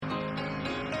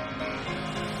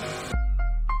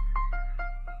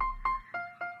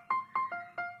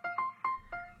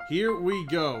Here we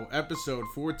go, episode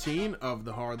 14 of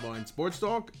the Hardline Sports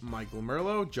Talk. Michael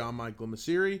Merlo, John Michael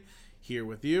Masiri, here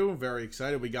with you. Very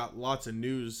excited. We got lots of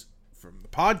news from the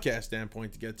podcast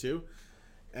standpoint to get to.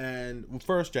 And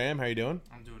first, JM, how you doing?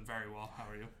 I'm doing very well. How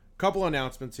are you? Couple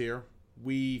announcements here.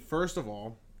 We, first of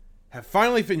all, have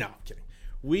finally... No, I'm kidding.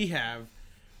 We have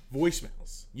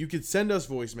voicemails. You could send us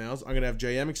voicemails. I'm going to have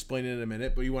JM explain it in a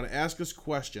minute, but you want to ask us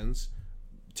questions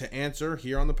to answer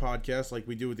here on the podcast like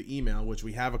we do with the email, which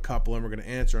we have a couple and we're going to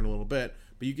answer in a little bit.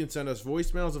 But you can send us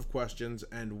voicemails of questions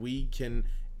and we can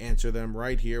answer them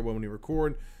right here when we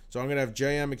record. So I'm going to have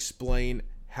JM explain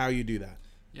how you do that.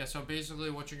 Yeah, so basically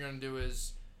what you're going to do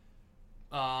is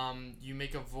you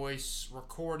make a voice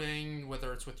recording,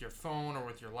 whether it's with your phone or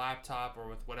with your laptop or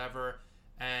with whatever,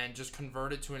 and just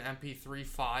convert it to an MP3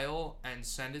 file and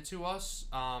send it to us.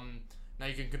 Now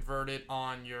you can convert it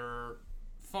on your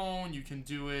phone. You can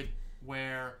do it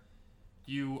where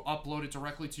you upload it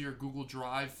directly to your Google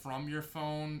Drive from your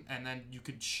phone, and then you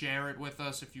could share it with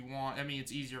us if you want. I mean,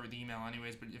 it's easier with email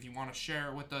anyways, but if you want to share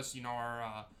it with us, you know,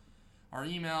 our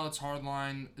email, it's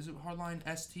hardline. Is it hardline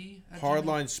ST?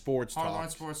 Hardline Sports Talk.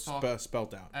 Hardline Sports Talk.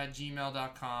 Spelled out. At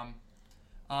gmail.com.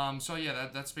 So yeah,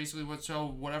 that's basically what. So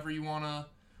whatever you want to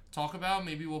talk about,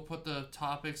 maybe we'll put the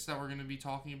topics that we're going to be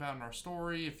talking about in our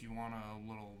story. If you want a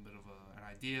little bit of an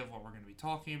idea of what we're going to be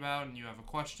talking about, and you have a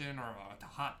question or a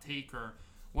hot take or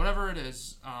whatever it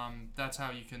is, that's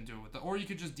how you can do it. Or you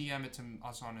could just DM it to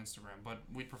us on Instagram, but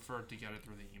we prefer to get it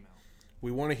through the email.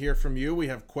 We want to hear from you. We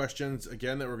have questions,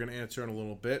 again, that we're going to answer in a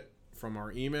little bit from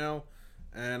our email.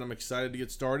 And I'm excited to get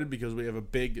started because we have a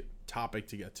big topic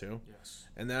to get to. Yes.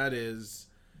 And that is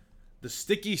the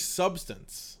sticky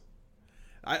substance.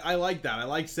 I like that. I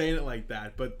like saying it like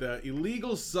that. But the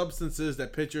illegal substances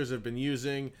that pitchers have been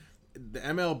using, the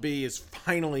MLB is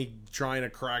finally trying to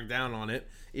crack down on it,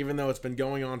 even though it's been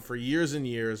going on for years and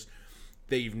years.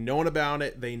 They've known about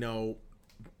it. They know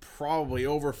probably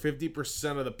over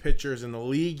 50% of the pitchers in the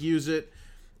league use it,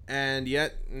 and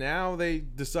yet now they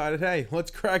decided, hey, let's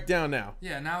crack down now.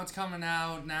 Yeah, now it's coming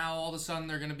out. Now all of a sudden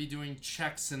they're going to be doing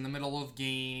checks in the middle of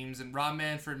games, and Rob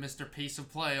Manfred, Mr. Pace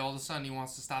of Play, all of a sudden he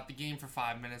wants to stop the game for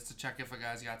 5 minutes to check if a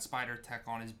guy's got Spider Tech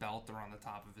on his belt or on the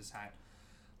top of his hat.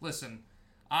 Listen,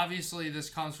 obviously this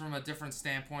comes from a different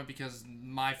standpoint because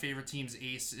my favorite team's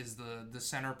ace is the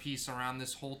centerpiece around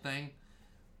this whole thing.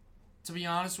 To be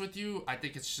honest with you, I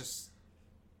think it's just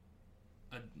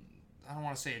I don't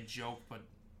want to say a joke, but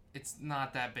it's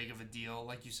not that big of a deal.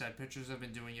 Like you said, pitchers have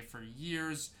been doing it for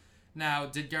years. Now,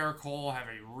 did Garrett Cole have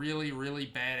a really, really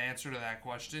bad answer to that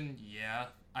question? Yeah.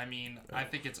 I mean, I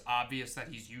think it's obvious that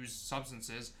he's used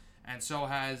substances, and so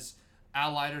has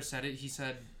Al Leiter said it. He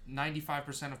said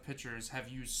 95% of pitchers have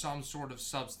used some sort of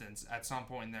substance at some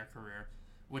point in their career,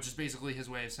 which is basically his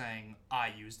way of saying, I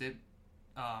used it.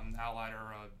 Al Leiter,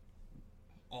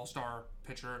 all-star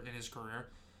pitcher in his career.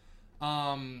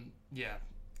 Yeah,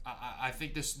 I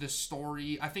think this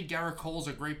story, I think Garrett Cole's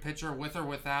a great pitcher with or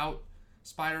without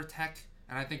Spider Tech,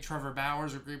 and I think Trevor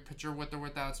Bauer's a great pitcher with or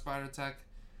without Spider Tech.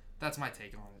 That's my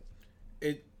take on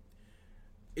it.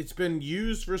 It's been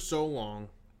used for so long,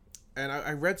 and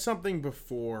I read something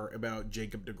before about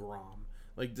Jacob deGrom.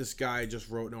 Like, this guy just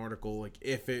wrote an article, like,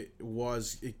 if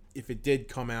it did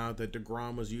come out that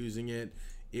deGrom was using it,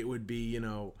 it would be, you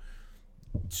know,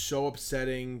 so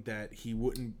upsetting that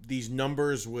these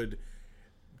numbers would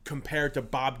compare to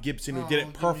Bob Gibson, who did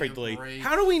it perfectly.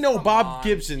 How do we know Bob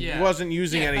Gibson wasn't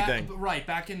using anything?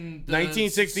 Back in the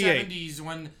 1968 70s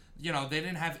when, you know, they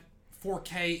didn't have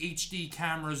 4K HD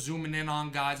cameras zooming in on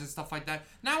guys and stuff like that.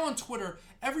 Now on Twitter,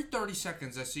 every 30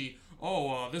 seconds I see,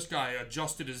 this guy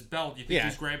adjusted his belt. You think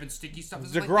he's grabbing sticky stuff?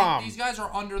 DeGrom. These guys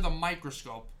are under the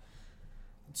microscope.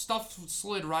 Stuff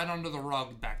slid right under the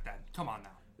rug back then. Come on now.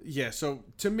 Yeah, so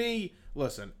to me,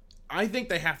 listen, I think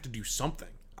they have to do something.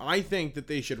 I think that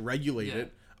they should regulate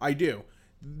it. I do.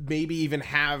 Maybe even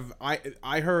have...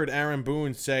 I heard Aaron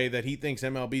Boone say that he thinks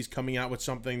MLB's coming out with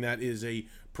something that is a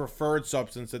preferred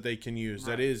substance that they can use.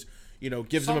 Right. That is, you know,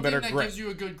 gives them a better grip. Something that gives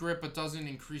you a good grip but doesn't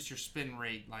increase your spin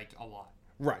rate, like, a lot.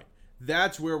 Right.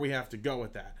 That's where we have to go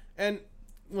with that. And,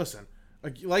 listen,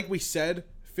 like we said,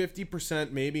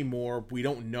 50%, maybe more. We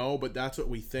don't know, but that's what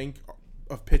we think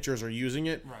of pitchers are using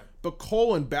it. Right. But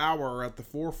Cole and Bauer are at the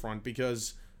forefront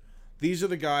because these are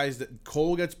the guys that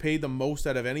Cole gets paid the most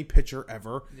out of any pitcher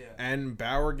ever, and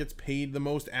Bauer gets paid the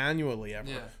most annually ever.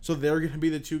 Yeah. So they're going to be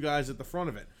the two guys at the front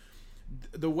of it.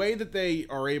 The way that they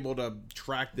are able to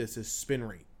track this is spin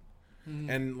rate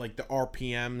and like the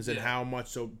RPMs and how much.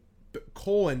 So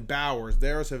Cole and Bauer's,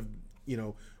 theirs have, you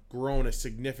know, grown a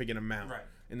significant amount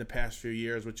in the past few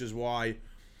years, which is why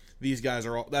these guys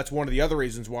are all. That's one of the other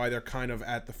reasons why they're kind of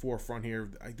at the forefront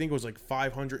here. I think it was like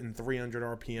 500 and 300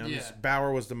 RPMs. Yeah.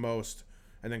 Bauer was the most,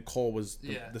 and then Cole was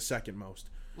Yeah. the second most.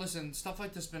 Listen, stuff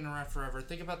like this has been around forever.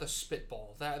 Think about the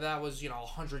spitball. That was,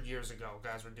 100 years ago.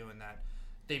 Guys were doing that.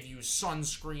 They've used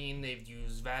sunscreen. They've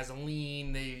used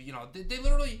Vaseline. They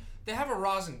literally they have a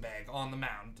rosin bag on the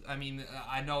mound. I mean,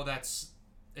 I know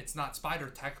it's not spider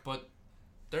tech, but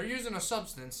they're using a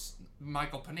substance.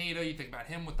 Michael Pineda, you think about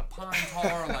him with the pine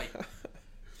tar, like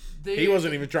he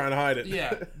wasn't even trying to hide it.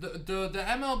 Yeah, the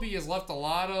MLB has left a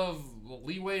lot of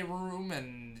leeway room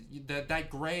and that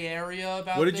gray area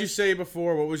about. What did you say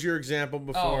before? What was your example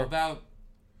before? Oh, about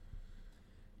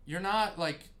you're not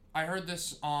like I heard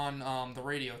this on the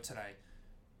radio today.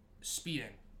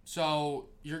 Speeding. So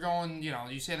you're going,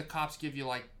 you say the cops give you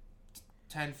like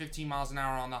 10, 15 miles an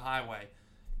hour on the highway.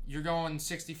 You're going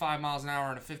 65 miles an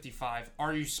hour in a 55.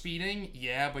 Are you speeding?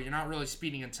 Yeah, but you're not really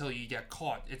speeding until you get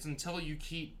caught. It's until you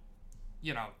keep,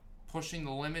 pushing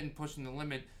the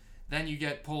limit, then you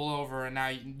get pulled over and now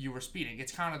you were speeding.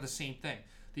 It's kind of the same thing.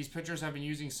 These pitchers have been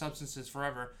using substances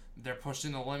forever. They're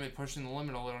pushing the limit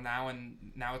a little now, and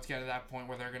now it's getting to that point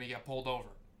where they're going to get pulled over.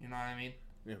 You know what I mean?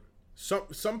 Yeah.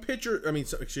 Some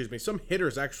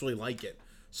hitters actually like it.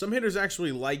 Some hitters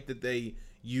actually like that they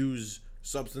use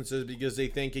substances because they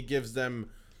think it gives them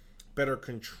better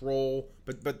control,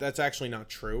 but that's actually not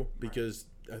true because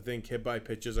I think hit by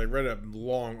pitches. I read a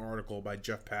long article by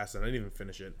Jeff Passan. I didn't even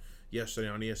finish it yesterday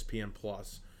on ESPN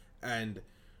Plus, and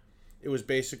it was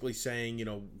basically saying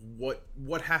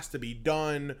what has to be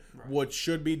done, what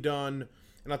should be done,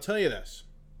 and I'll tell you this.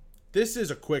 This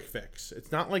is a quick fix.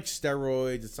 It's not like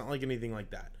steroids. It's not like anything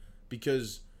like that.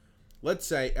 Because let's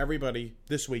say everybody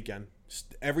this weekend,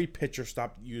 every pitcher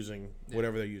stopped using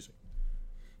whatever they're using.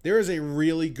 There is a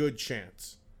really good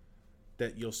chance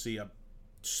that you'll see a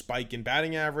spike in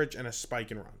batting average and a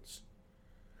spike in runs.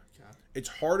 Okay. It's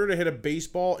harder to hit a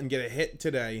baseball and get a hit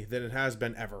today than it has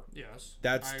been ever. Yes.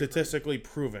 That's statistically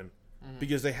proven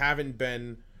because they haven't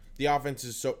been – the offense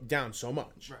is down so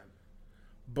much. Right.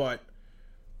 But –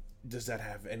 does that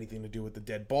have anything to do with the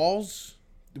dead balls?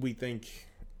 We think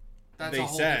that's they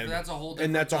said. That's a whole different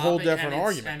and that's a whole different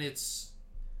argument. And it's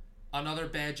another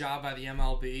bad job by the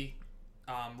MLB.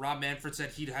 Rob Manfred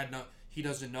said he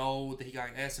doesn't know that he got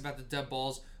asked about the dead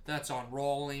balls. That's on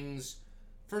Rawlings.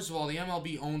 First of all, the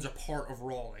MLB owns a part of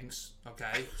Rawlings,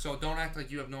 okay? So don't act like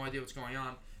you have no idea what's going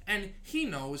on. And he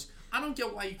knows. I don't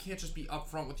get why you can't just be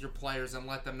upfront with your players and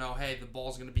let them know, hey, the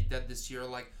ball's going to be dead this year.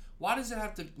 Like, why does it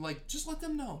have to, just let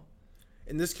them know?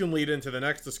 And this can lead into the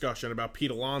next discussion about Pete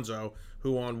Alonso,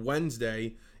 who on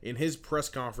Wednesday, in his press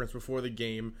conference before the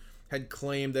game, had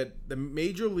claimed that the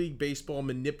Major League Baseball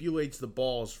manipulates the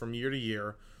balls from year to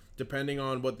year, depending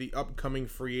on what the upcoming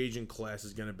free agent class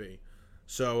is going to be.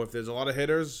 So if there's a lot of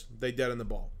hitters, they deaden the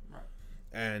ball. Right.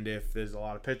 And if there's a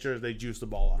lot of pitchers, they juice the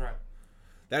ball up. Right.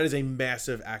 That is a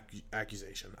massive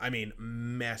accusation. I mean,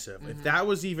 massive. If that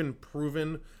was even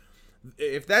proven,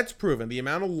 if that's proven, the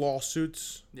amount of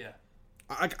lawsuits... Yeah.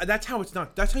 That's how it's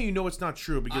not. That's how you know it's not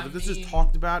true because if this is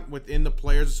talked about within the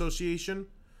Players Association,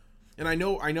 and I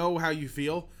know how you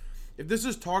feel. If this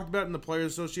is talked about in the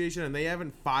Players Association and they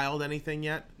haven't filed anything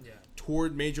yet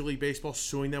toward Major League Baseball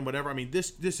suing them, whatever. I mean,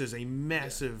 this is a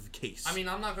massive case. I mean,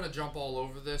 I'm not gonna jump all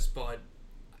over this, but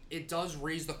it does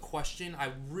raise the question.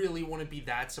 I really wouldn't be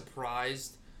that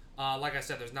surprised. Like I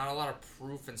said, there's not a lot of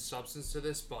proof and substance to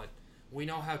this, but we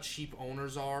know how cheap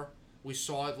owners are. We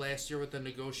saw it last year with the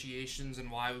negotiations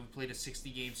and why we played a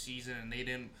 60-game season and they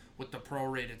didn't with the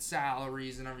prorated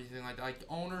salaries and everything like that. Like,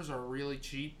 owners are really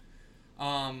cheap.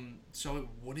 So it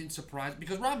wouldn't surprise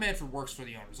because Rob Manfred works for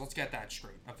the owners. Let's get that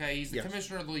straight, okay? He's the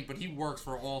commissioner of the league, but he works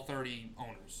for all 30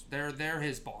 owners. They're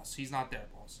his boss. He's not their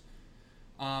boss.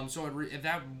 So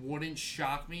that wouldn't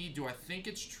shock me. Do I think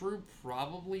it's true?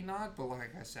 Probably not. But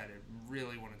like I said, it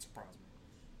really wouldn't surprise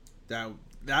me.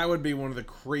 That would be one of the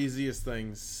craziest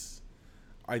things.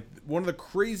 One of the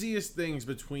craziest things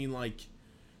between like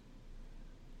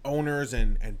owners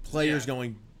and players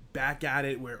going back at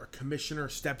it, where a commissioner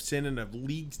steps in and a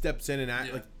league steps in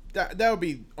and like that would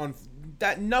be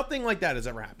nothing like that has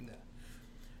ever happened.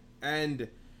 Yeah. And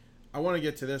I want to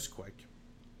get to this quick.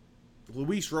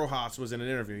 Luis Rojas was in an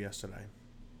interview yesterday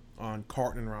on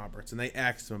Carton and Roberts, and they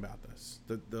asked him about this,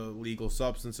 the legal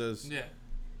substances. Yeah.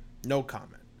 No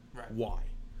comment. Right. Why?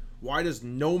 Why does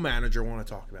no manager want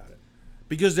to talk about it?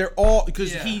 Because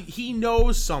he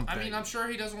knows something. I mean, I'm sure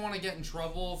he doesn't want to get in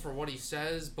trouble for what he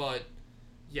says, but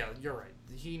yeah, you're right.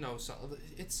 He knows something.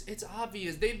 It's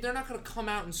obvious. They're not going to come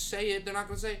out and say it. They're not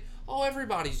going to say, "Oh,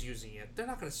 everybody's using it." They're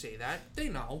not going to say that. They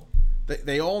know.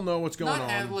 They all know what's going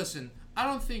on. Listen, I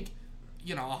don't think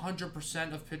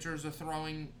 100% of pitchers are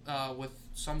throwing with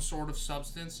some sort of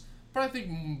substance, but I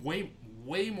think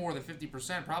way more than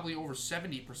 50%, probably over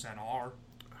 70% are.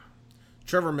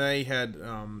 Trevor May had,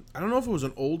 I don't know if it was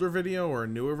an older video or a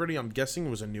newer video. I'm guessing it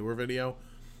was a newer video.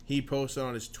 He posted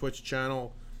on his Twitch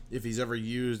channel if he's ever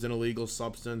used an illegal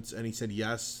substance, and he said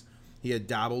yes. He had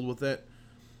dabbled with it,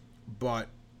 but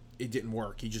it didn't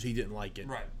work. He didn't like it.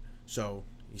 Right. So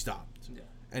he stopped. Yeah.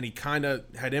 And he kind of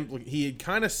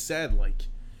had said like,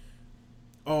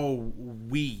 "Oh,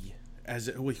 we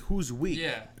who's we?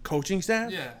 Yeah. Coaching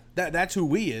staff? Yeah. That's who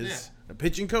we is. Yeah. A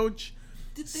pitching coach."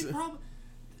 Did they probably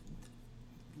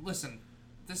listen?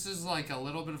 This is like a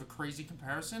little bit of a crazy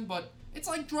comparison, but it's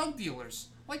like drug dealers.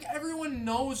 Like everyone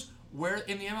knows where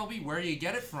in the MLB where you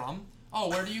get it from. Oh,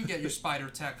 where do you get your Spider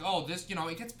Tech? Oh, this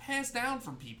it gets passed down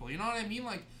from people. You know what I mean?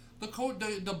 Like the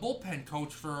bullpen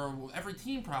coach for every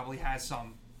team probably has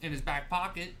some in his back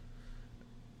pocket.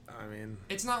 I mean,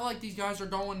 it's not like these guys are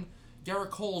going.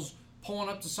 Garrett Cole's pulling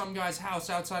up to some guy's house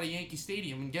outside of Yankee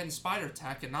Stadium and getting Spider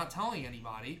Tech and not telling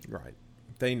anybody. Right?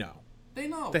 They know. They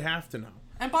know. They have to know.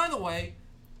 And by the way,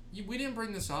 we didn't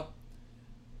bring this up.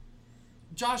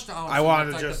 Josh Donaldson I wanted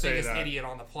looked to like just the say biggest that. idiot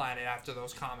on the planet after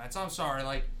those comments. I'm sorry.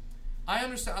 Like, I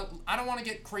understand. I don't want to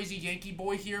get crazy Yankee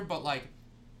boy here, but like,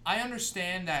 I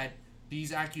understand that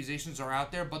these accusations are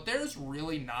out there, but there's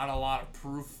really not a lot of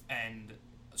proof and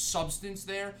substance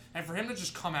there. And for him to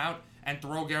just come out and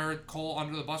throw Garrett Cole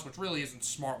under the bus, which really isn't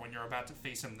smart when you're about to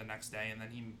face him the next day, and then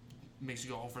he makes you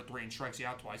go 0 for 3 and strikes you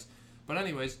out twice. But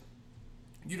anyways,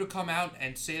 you to come out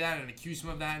and say that and accuse him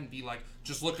of that and be like,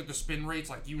 just look at the spin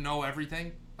rates, like you know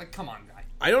everything. Like, come on, guy.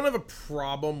 I don't have a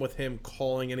problem with him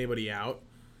calling anybody out.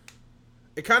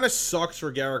 It kind of sucks for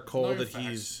Garrett Cole that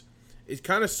he's... It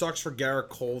kind of sucks for Garrett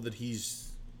Cole that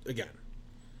he's, again,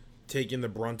 taking the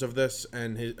brunt of this.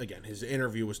 And, his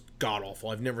interview was god-awful.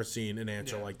 I've never seen an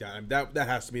answer like that. That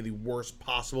has to be the worst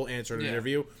possible answer to an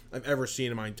interview I've ever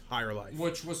seen in my entire life.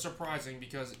 Which was surprising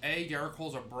because, A, Garrett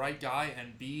Cole's a bright guy,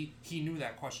 and B, he knew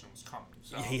that question was coming.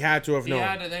 So he had to have known.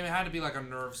 They had to be like a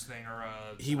nerves thing or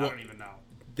I don't even know.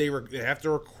 They have to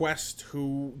request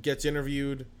who gets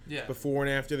interviewed before and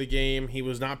after the game. He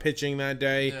was not pitching that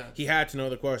day. Yeah. He had to know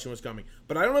the question was coming.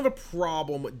 But I don't have a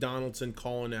problem with Donaldson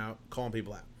calling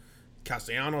people out.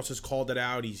 Castellanos has called it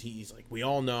out. He's like, we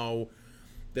all know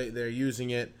they're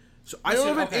using it. So I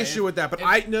don't have an issue with that. But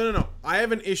no. I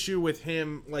have an issue with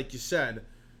him, like you said,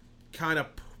 kind of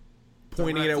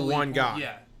pointing it at one guy.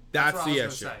 Yeah. That's the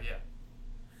issue. Say, yeah.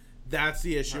 That's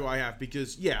the issue I have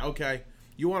because, okay.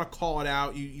 You want to call it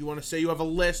out. You want to say you have a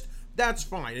list. That's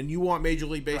fine. And you want Major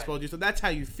League Baseball to do so. That's how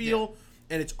you feel. Yeah.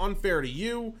 And it's unfair to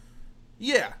you.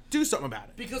 Yeah, do something about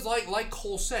it. Because like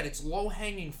Cole said, it's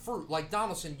low-hanging fruit. Like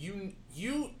Donaldson,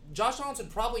 Josh Donaldson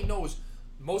probably knows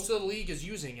most of the league is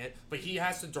using it, but he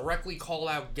has to directly call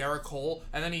out Garrett Cole,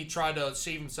 and then he tried to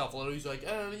save himself a little. He's like,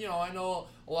 I know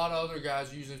a lot of other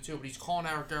guys are using it too, but he's calling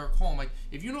out Garrett Cole. I'm like,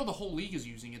 if you know the whole league is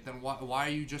using it, then why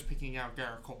are you just picking out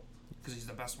Garrett Cole? Because he's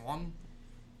the best one?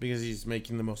 Because he's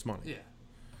making the most money. Yeah.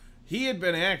 He had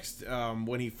been asked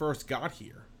when he first got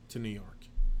here to New York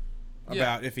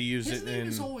about if he used His it name in...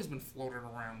 has always been floated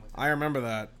around with him. I remember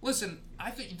that. Listen,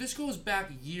 I think this goes back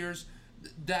years.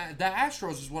 The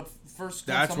Astros is what first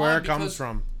comes That's to where mind it comes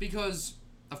from. Because,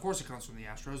 of course it comes from the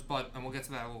Astros, and we'll get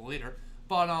to that a little later.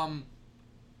 But,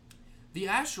 the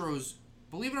Astros,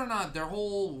 believe it or not,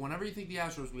 whenever you think the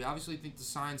Astros, we obviously think the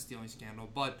sign stealing scandal,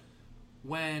 but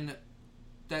when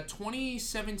that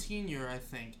 2017 year, I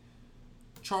think,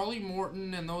 Charlie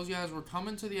Morton and those guys were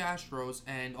coming to the Astros,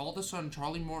 and all of a sudden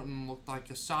Charlie Morton looked like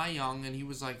a Cy Young, and he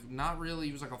was like not really.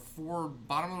 He was like a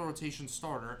bottom of the rotation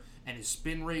starter, and his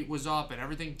spin rate was up and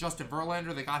everything. Justin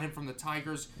Verlander, they got him from the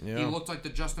Tigers. Yeah. He looked like the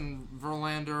Justin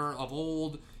Verlander of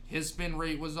old. His spin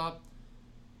rate was up.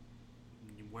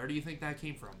 Where do you think that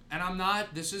came from? And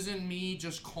this isn't me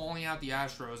just calling out the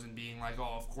Astros and being like,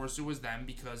 oh, of course it was them,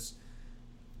 because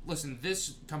listen,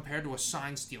 this compared to a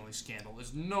sign stealing scandal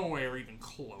is nowhere even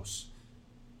close.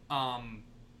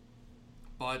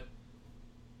 But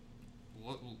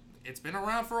it's been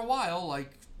around for a while.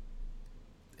 Like,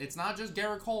 it's not just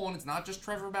Garrett Cole and it's not just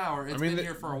Trevor Bauer. It's been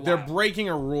here for a while. They're breaking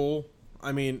a rule.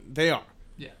 I mean, they are.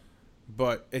 Yeah.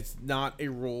 But it's not a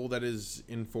rule that is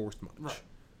enforced much. Right.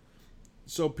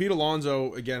 So Pete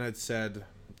Alonso, again, had said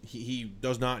he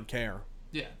does not care.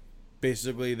 Yeah.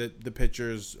 Basically, that the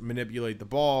pitchers manipulate the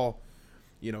ball,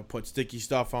 put sticky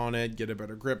stuff on it, get a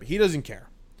better grip. He doesn't care.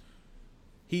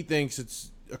 He thinks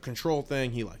it's a control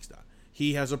thing. He likes that.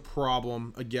 He has a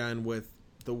problem, again, with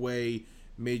the way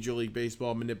Major League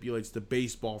Baseball manipulates the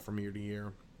baseball from year to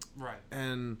year. Right.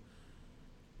 And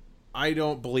I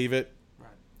don't believe it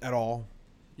at all.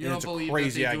 You And don't it's a believe that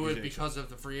crazy they do it accusation. because of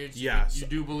the free agency? Yes. You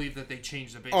do believe that they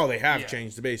changed the baseball? Oh, they have Yeah.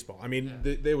 changed the baseball. I mean,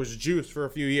 Yeah. there was juice for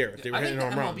a few years. They were I think hitting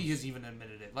the home runs. MLB has even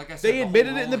admitted it. Like I said, They the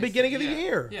admitted whole it in the rolling beginning thing. of the Yeah.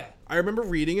 year. Yeah. I remember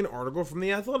reading an article from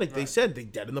The Athletic. They Right. said they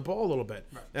deadened the ball a little bit.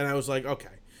 Right. And I was like, okay.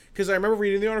 Because I remember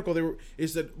reading the article.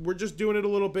 Is that we're just doing it a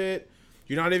little bit.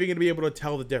 You're not even going to be able to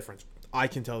tell the difference. I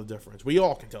can tell the difference. We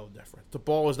all can tell the difference. The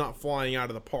ball is not flying out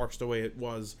of the parks the way it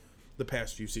was the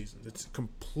past few seasons. It's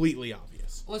completely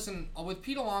obvious. Listen, with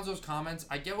Pete Alonso's comments,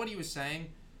 I get what he was saying.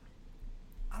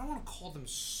 I don't want to call them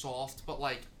soft, but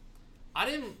like, I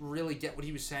didn't really get what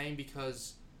he was saying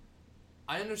because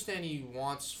I understand he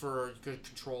wants for a good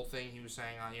control thing. He was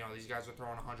saying, these guys are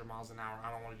throwing 100 miles an hour. I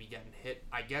don't want to be getting hit.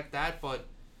 I get that, but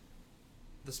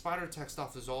the Spider Tech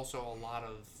stuff is also a lot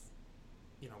of,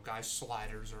 guys'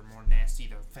 sliders are more nasty.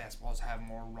 Their fastballs have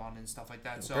more run and stuff like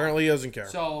that. So Apparently he doesn't care.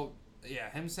 So, yeah,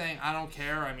 him saying, I don't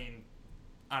care, I mean,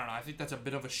 I don't know. I think that's a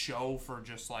bit of a show for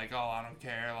just like, oh, I don't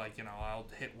care. Like, I'll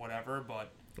hit whatever,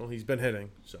 but... Well, he's been hitting,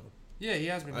 so. Yeah, he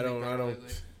has been I don't.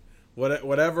 lately.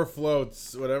 Whatever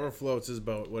floats his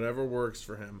boat. Whatever works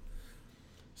for him.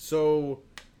 So,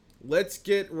 let's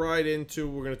get right into.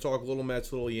 We're going to talk little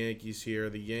Mets, little Yankees here.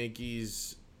 The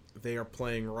Yankees, they are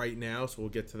playing right now, so we'll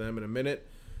get to them in a minute.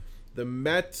 The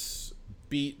Mets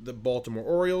beat the Baltimore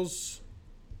Orioles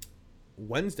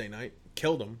Wednesday night,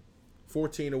 killed them,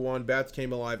 14-1. Bats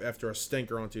came alive after a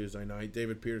stinker on Tuesday night.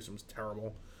 David Peterson was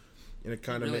terrible, and it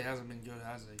kind of really hasn't been good,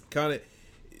 has he? kind of.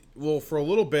 Well, for a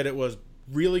little bit, it was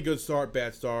really good start,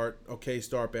 bad start, okay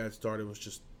start, bad start. It was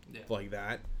just like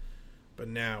that. But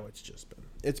now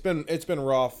it's been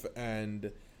rough, and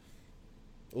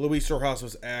Luis Rojas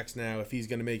was asked now if he's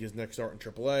going to make his next start in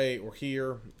AAA or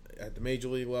here at the major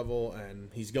league level, and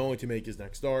he's going to make his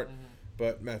next start. Mm-hmm.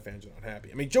 But Met fans are not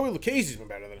happy. I mean, Joey Lucchese's been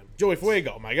better than him. Joey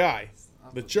Fuego, my guy,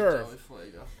 the Churf.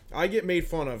 I get made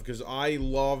fun of because I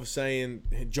love saying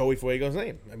Joey Fuego's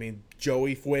name. I mean,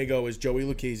 Joey Fuego is Joey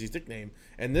Lucchese's nickname,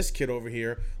 and this kid over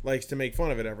here likes to make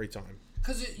fun of it every time.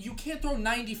 Because you can't throw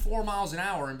 94 miles an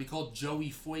hour and be called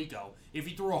Joey Fuego. If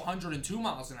he threw 102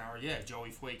 miles an hour, yeah,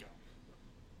 Joey Fuego.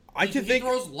 He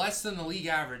throws less than the league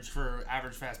average for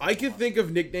average fastball. I can think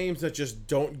of nicknames that just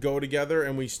don't go together,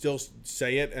 and we still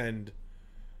say it, and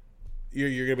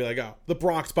you're gonna be like, oh, the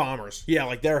Bronx Bombers. Yeah,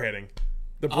 like they're hitting.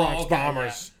 The Bronx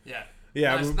Bombers. Yeah.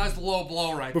 Nice low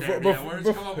blow right there. Where did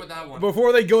you come up with that one?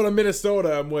 Before they go to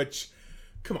Minnesota, which,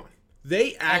 come on.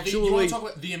 They actually... you want to talk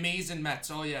about the amazing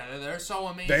Mets? Oh, yeah. They're so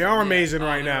amazing. They are amazing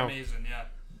right they're now. Amazing, yeah.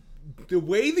 The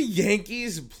way the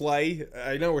Yankees play...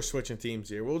 I know we're switching teams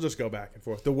here. We'll just go back and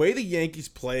forth. The way the Yankees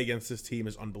play against this team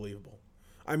is unbelievable.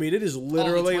 I mean, it is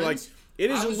literally like...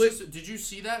 Did you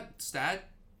see that stat?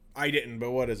 I didn't,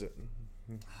 but what is it?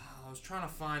 I was trying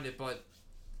to find it, but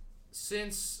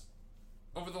since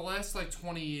over the last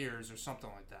 20 years or something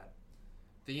like that,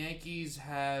 the Yankees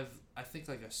have, I think,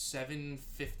 a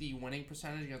 750 winning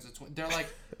percentage against the Twins. They're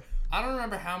I don't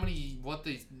remember what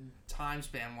the time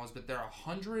span was, but they're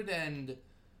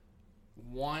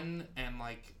 101 and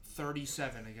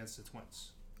 37 against the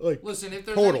Twins. Listen, if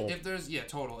there's total.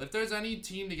 Total. If there's any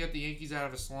team to get the Yankees out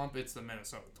of a slump, it's the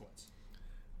Minnesota Twins.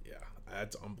 Yeah,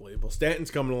 that's unbelievable.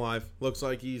 Stanton's coming alive. Looks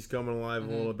like he's coming alive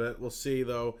a little bit. We'll see,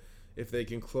 though, if they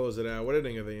can close it out. What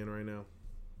inning are they in right now?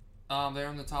 They're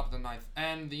in the top of the ninth.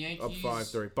 And the Yankees... Up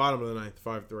 5-3. Bottom of the ninth,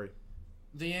 5-3.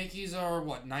 The Yankees are,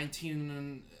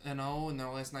 19-0 in their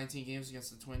last 19 games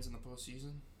against the Twins in the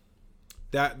postseason?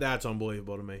 That's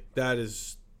unbelievable to me. That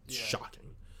is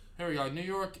shocking. Here we go. New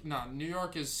York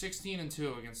is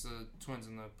 16-2 against the Twins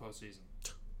in the postseason.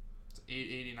 It's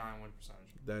 89 win percentage.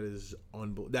 That is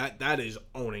unbelievable. That is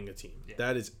owning a team. Yeah.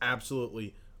 That is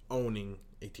absolutely owning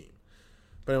a team.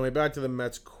 But anyway, back to the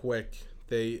Mets quick.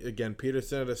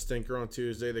 Peterson had a stinker on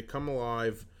Tuesday. They come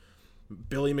alive.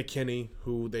 Billy McKinney,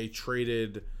 who they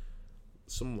traded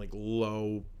some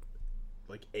low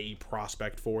A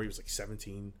prospect for. He was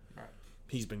 17. Right.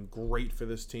 He's been great for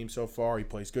this team so far. He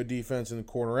plays good defense in the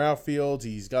corner outfield.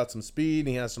 He's got some speed and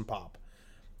he has some pop.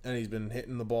 And he's been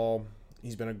hitting the ball.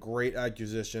 He's been a great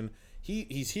acquisition.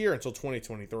 He's here until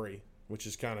 2023, which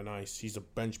is kind of nice. He's a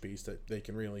bench piece that they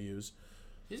can really use.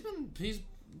 He's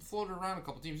floated around a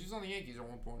couple teams. He was on the Yankees at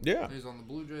one point. Yeah. He's on the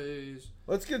Blue Jays.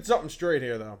 Let's get something straight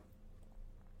here, though.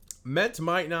 Mets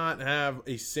might not have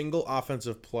a single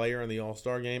offensive player in the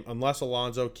All-Star game unless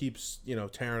Alonso keeps,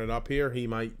 tearing it up here. He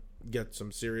might get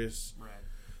some serious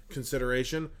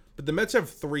consideration. But the Mets have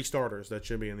 3 starters that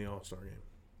should be in the All-Star game.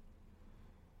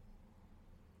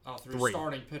 Oh, 3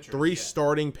 starting pitchers. 3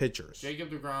 starting pitchers.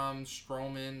 Jacob deGrom,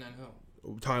 Stroman, and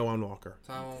who? Taijuan Walker.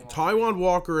 Taijuan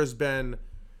Walker has been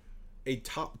a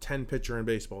top 10 pitcher in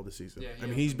baseball this season. Yeah,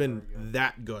 he's been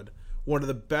that good. one of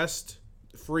the best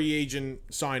free agent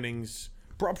signings,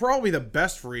 probably the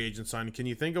best free agent signing. Can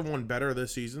you think of one better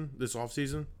this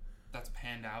offseason? That's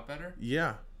panned out better?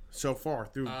 Yeah, so far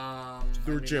through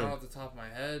June. Not off the top of my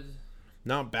head.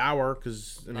 Not Bauer,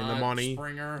 because the money.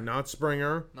 Springer. Not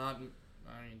Springer.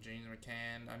 James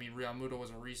McCann. Real Muto was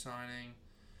a re-signing.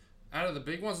 Out of the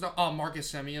big ones,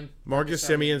 Marcus Semien. Marcus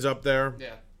Semien's up there.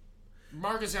 Yeah.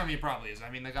 Marcus Semien probably is.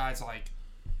 The guy's like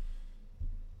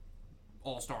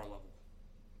all-star level.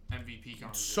 MVP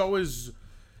conversation. So is...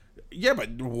 Yeah, but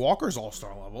Walker's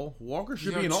all-star level. Walker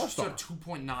should be an all-star. He's a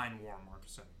 2.9 WAR,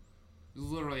 Marcus Semien.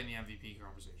 Literally in the MVP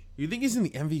conversation. You think he's in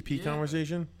the MVP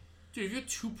conversation? Dude, if you have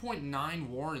 2.9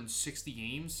 WAR in 60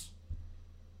 games,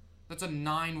 that's a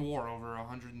 9 WAR over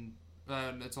 100.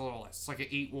 It's a little less. It's like an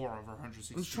 8 WAR over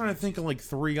 160. I'm just trying to think of like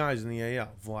 3 guys in the AL.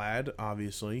 Vlad,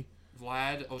 obviously.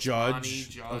 Ohtani,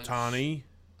 Judge. Ohtani.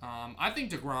 I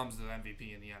think DeGrom's the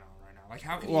MVP in the NL right now. Like,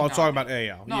 how could he Well, I'll not talk be? about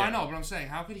AL. No, yeah. I know, but I'm saying,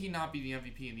 how could he not be the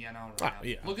MVP in the NL right now?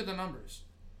 Yeah. Look at the numbers.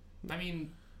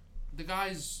 The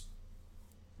guy's...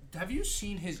 Have you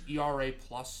seen his ERA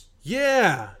plus?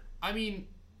 Yeah. I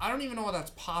don't even know how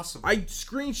that's possible. I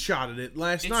screenshotted it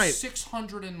last night. It's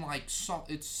 600 and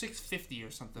it's 650 or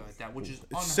something like that, which is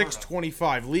unheard It's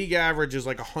 625. League average is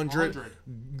like 100.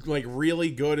 Like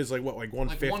really good is like what, like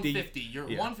 150? Like 150. You're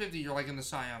 150. You're like in the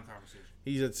Cy Young conversation.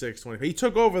 He's at 620. He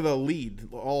took over the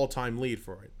all-time lead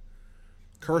for it.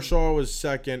 Kershaw was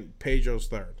second. Pedro's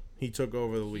third. He took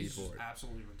over the lead for it.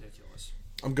 Absolutely ridiculous.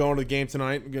 I'm going to the game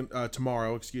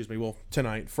tomorrow. Excuse me. Well,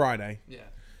 tonight, Friday. Yeah.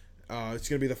 It's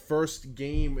going to be the first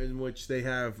game in which they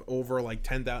have over like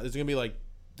 10,000. It's going to be like,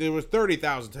 there was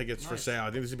 30,000 tickets for sale. I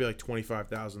think there's going to be like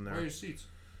 25,000 there. Where are your seats?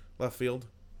 Left field.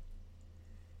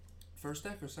 First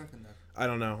deck or second deck? I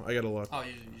don't know. I got to look. Oh,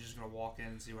 you're just going to walk in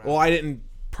and see what happens. Well, I didn't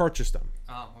purchase them.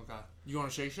 Oh, okay. You going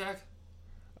to Shake Shack?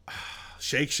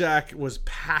 Shake Shack was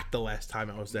packed the last time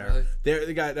I was there. Really?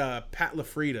 They got Pat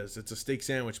LaFrida's. It's a steak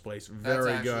sandwich place.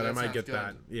 Very good. I might get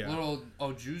that. Yeah. Little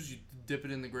juice, you dip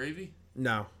it in the gravy?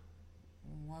 No.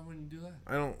 Why wouldn't you do that?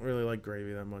 I don't really like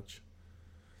gravy that much.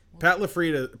 Pat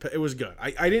LaFrida, it was good. I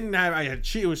had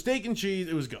cheese. It was steak and cheese.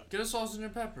 It was good. Get a sausage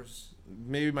and peppers.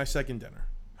 Maybe my second dinner.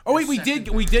 Oh wait, we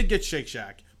did get Shake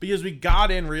Shack because we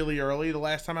got in really early the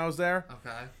last time I was there.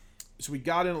 Okay. So we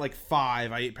got in at like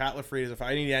 5. I ate Pat LaFrida's. If I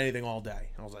didn't eat anything all day,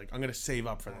 I was like, I'm gonna save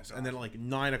up for this. And then at like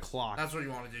 9 o'clock. That's what you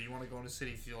want to do. You want to go into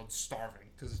Citi Field starving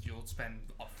because you'll spend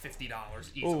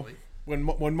 $50 easily.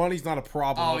 When money's not a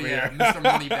problem. Oh over yeah, here. Mr.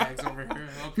 Moneybags over here.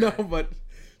 Okay. No, but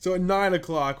so at 9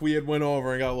 o'clock we went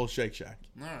over and got a little Shake Shack.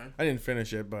 All right. I didn't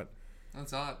finish it, but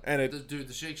that's odd. And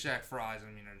the Shake Shack fries, are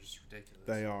just ridiculous.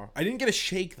 They are. I didn't get a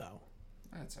shake though.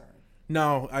 That's all right.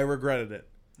 No, I regretted it.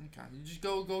 Okay, you just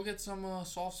go get some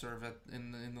soft serve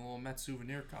in the little Mets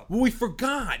souvenir cup. Well, we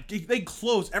forgot. They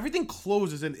closed. Everything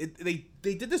closes, and they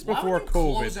did this before Why would you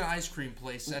COVID. close an ice cream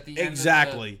place at the end.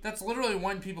 Exactly. That's literally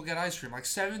when people get ice cream. Like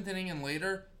 7th inning and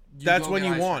later. That's when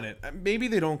you want it. Maybe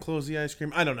they don't close the ice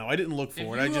cream. I don't know. I didn't look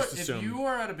for it. I just assumed. If you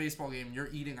are at a baseball game, and you're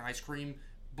eating ice cream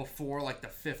before like the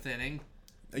 5th inning.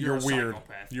 You're weird.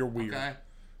 Psychopath, you're weird. Okay?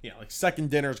 Yeah, like second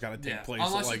dinner's got to take place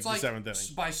unless at like it's the 7th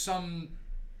inning.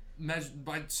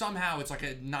 By somehow it's like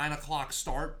a 9 o'clock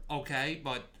start. Okay,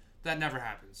 but that never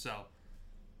happens. So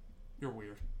you're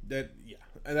weird. That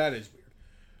is weird.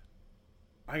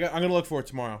 I'm gonna look for it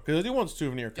tomorrow because I do want a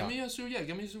souvenir cup. Give me a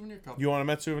souvenir cup. You want a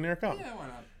Met souvenir cup? Yeah, why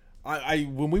not? I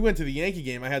when we went to the Yankee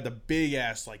game, I had the big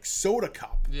ass like soda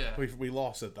cup. Yeah. We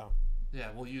lost it though. Yeah,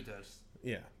 well you did.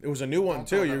 Yeah, it was a new one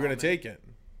too. You're gonna take it.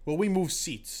 Well, we moved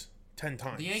seats 10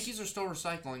 times. The Yankees are still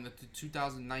recycling the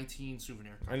 2019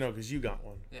 souvenir cup. I know because you got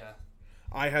one. Yeah.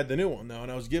 I had the new one though,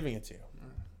 and I was giving it to you.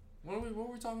 What were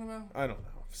we talking about? I don't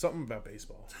know. Something about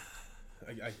baseball.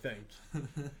 I think.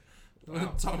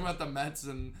 Wow. Talking about the Mets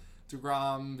and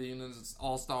DeGrom being an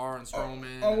all-star and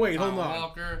Stroman. Oh wait, and hold on.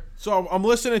 Walker. So I'm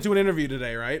listening to an interview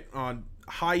today, right, on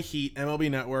High Heat, MLB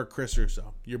Network. Chris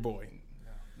Russo, your boy.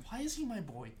 Why is he my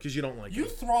boy? Because you don't like him. You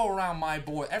throw around my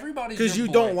boy. Everybody's because you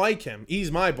boy. don't like him. He's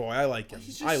my boy. I like him.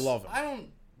 I love him. I don't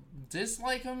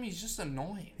dislike him. He's just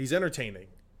annoying. He's entertaining.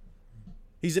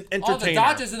 He's an entertainer. Oh, the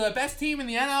Dodgers are the best team in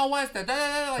the NL West.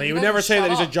 Like, he would never say that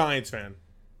he's a Giants fan.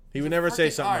 He would never say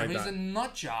something like that. He's a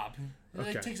nut job. He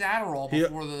Okay. takes Adderall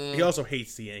before the. He also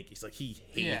hates the Yankees. Like he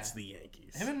hates the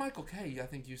Yankees. Him and Michael Kay, I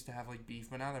think, used to have like beef,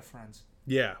 but now they're friends.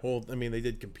 Yeah, well, I mean, they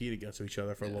did compete against each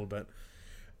other for a little bit.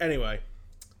 Anyway,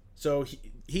 so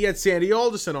he had Sandy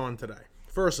Alderson on today.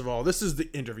 First of all, this is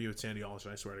the interview with Sandy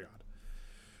Alderson. I swear to God.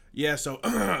 Yeah, so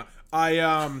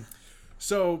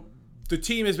so the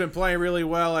team has been playing really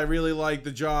well. I really like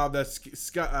the job that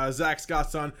Zach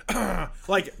Scott's done.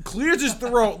 Like, clears his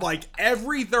throat like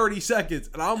every 30 seconds.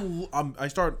 And I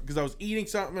start, because I was eating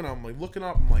something, and I'm like looking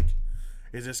up. I'm like,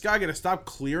 is this guy going to stop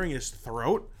clearing his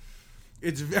throat?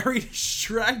 It's very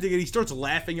distracting. And he starts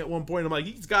laughing at one point. I'm like,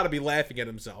 he's got to be laughing at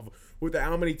himself with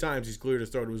how many times he's cleared his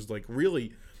throat. It was like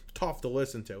really tough to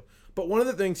listen to. But one of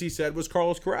the things he said was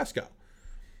Carlos Carrasco,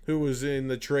 who was in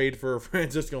the trade for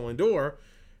Francisco Lindor.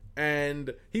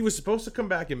 And he was supposed to come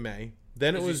back in May.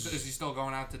 Then is he still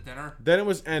going out to dinner? Then it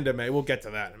was end of May. We'll get to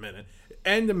that in a minute.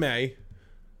 End of May.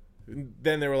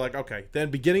 Then they were like, okay.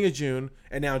 Then beginning of June,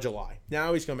 and now July.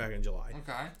 Now he's come back in July.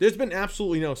 Okay. There's been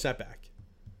absolutely no setback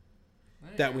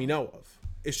that we know of.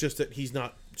 It's just that he's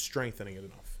not strengthening it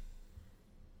enough.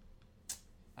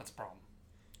 That's a problem.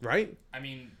 Right? I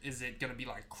mean, is it going to be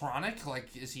like chronic?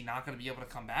 Like, is he not going to be able to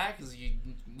come back? Is he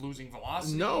losing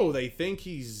velocity? No, they think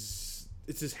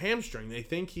it's his hamstring. They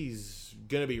think he's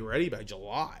going to be ready by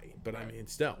July. But, I mean,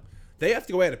 still. They have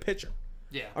to go add a pitcher.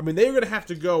 Yeah. I mean, they're going to have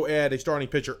to go add a starting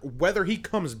pitcher, whether he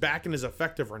comes back and is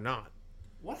effective or not.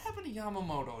 What happened to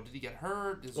Yamamoto? Did he get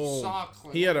hurt? Does he suck?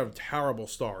 Like, he had a terrible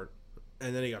start,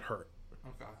 and then he got hurt.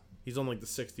 Okay. He's on, like, the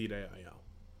 60-day IL.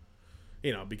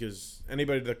 You know, because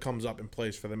anybody that comes up and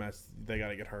plays for the Mets, they got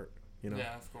to get hurt. You know?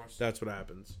 Yeah, of course. That's what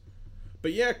happens.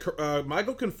 But yeah,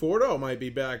 Michael Conforto might be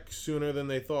back sooner than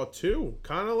they thought too.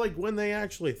 Kind of like when they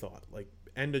actually thought, like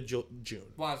end of June.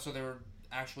 Wow, so they were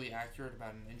actually accurate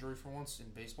about an injury for once in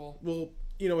baseball? Well,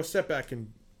 you know, a setback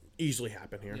can easily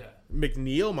happen here. Yeah.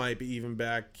 McNeil might be even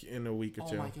back in a week or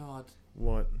two. Oh my God.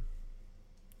 What?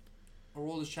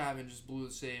 Aroldis Chapman just blew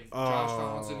the save. Josh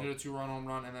Donaldson hit a 2-run home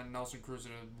run, and then Nelson Cruz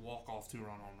hit a walk-off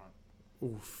 2-run home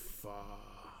run. Oof.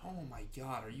 Oh my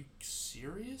God, are you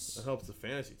serious? That helps the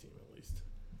fantasy team at least.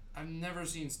 I've never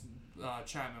seen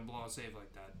Chapman blow a save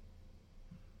like that.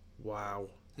 Wow.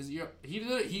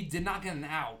 He did not get an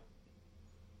out.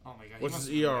 Oh my God. What's his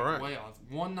ERA? Way off.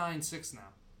 1.96 now.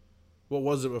 What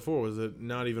was it before? Was it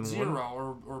not even 0 one?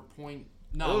 or point?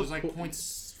 No, it was like 0.5 or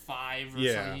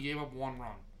something. He gave up 1 run.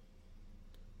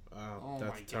 Oh,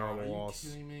 that's a terrible loss. Are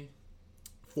you kidding me?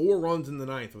 4 runs in the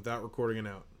 9th without recording an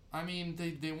out. I mean,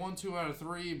 they won 2 out of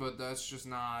 3, but that's just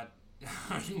not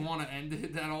how you want to end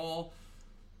it at all.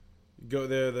 Go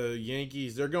there, the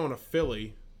Yankees. They're going to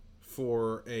Philly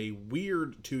for a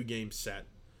weird 2-game set.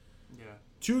 Yeah.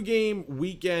 2-game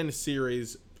weekend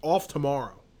series off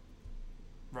tomorrow.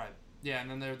 Right. Yeah,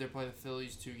 and then they play the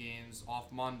Phillies 2 games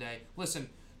off Monday. Listen,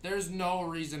 there's no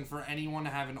reason for anyone to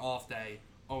have an off day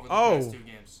over the past 2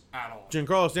 games at all.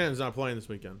 Giancarlo Stanton's not playing this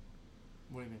weekend.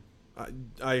 What do you mean?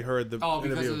 I heard the because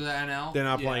interview. of the NL? They're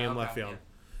not playing in left field.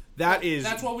 Yeah.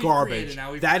 That's what we've garbage.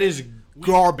 Now. That is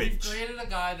garbage. We've created a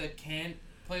guy that can't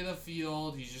play the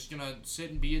field. He's just going to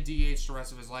sit and be a DH the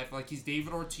rest of his life. Like he's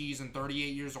David Ortiz and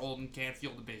 38 years old and can't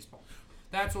field the baseball.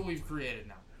 That's what we've created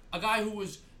now. A guy who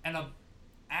was an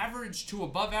average to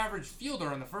above average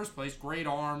fielder in the first place. Great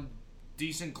arm,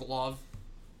 decent glove.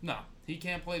 No, he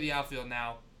can't play the outfield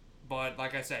now. But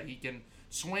like I said, he can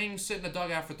swing, sit in the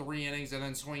dugout for 3 innings, and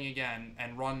then swing again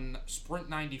and sprint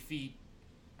 90 feet,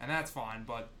 and that's fine.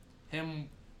 But him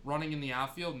running in the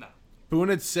outfield, no. Boone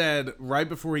had said right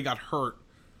before he got hurt,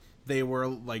 they were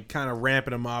like kind of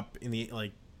ramping him up in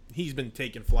the he's been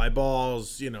taking fly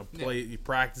balls,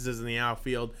 practices in the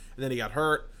outfield, and then he got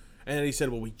hurt, and then he said,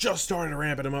 well, we just started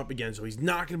ramping him up again, so he's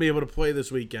not going to be able to play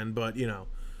this weekend. But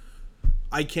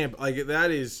I can't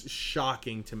that is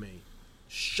shocking to me.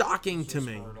 Shocking to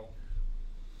me.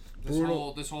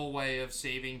 Brutal. This whole way of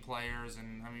saving players,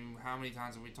 and I mean, how many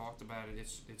times have we talked about it?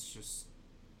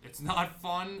 It's not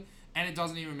fun, and it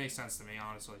doesn't even make sense to me,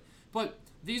 honestly. But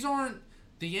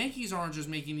the Yankees aren't just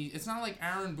making these. It's not like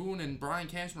Aaron Boone and Brian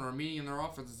Cashman are meeting in their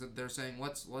offices that they're saying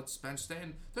let's bench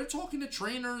Stanton. They're talking to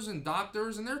trainers and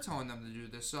doctors, and they're telling them to do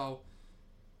this. So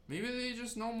maybe they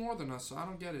just know more than us. So I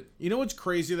don't get it. You know what's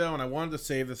crazy though, and I wanted to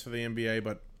save this for the NBA,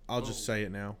 but I'll just say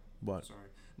it now. What? Sorry.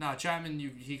 No, Chapman,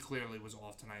 he clearly was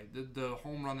off tonight. The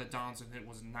home run that Donaldson hit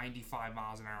was 95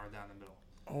 miles an hour down the middle.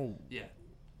 Oh. Yeah.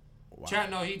 Wow.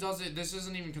 No, he does it. This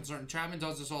isn't even concerning. Chapman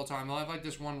does this all the time. He'll have like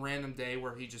this one random day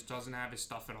where he just doesn't have his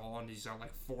stuff at all, and he's got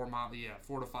like 4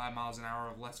 to 5 miles an hour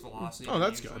of less velocity. Oh,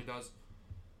 that's than he usually good. Does.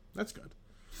 That's good.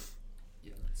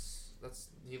 Yeah, that's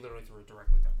he literally threw it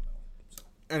directly down the middle. So.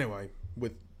 Anyway,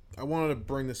 I wanted to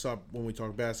bring this up when we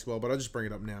talk basketball, but I'll just bring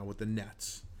it up now with the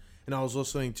Nets. And I was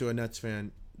listening to a Nets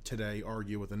fan today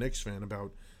argue with a Knicks fan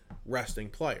about resting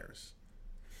players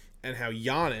and how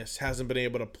Giannis hasn't been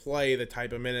able to play the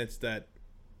type of minutes that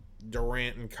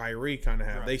Durant and Kyrie kind of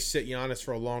have. Right. They sit Giannis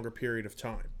for a longer period of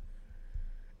time.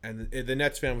 and the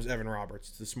Nets fan was Evan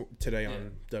Roberts today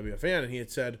on WFAN, and he had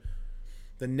said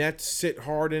the Nets sit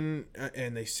Harden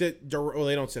and they sit Durant. Well,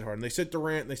 they don't sit Harden. They sit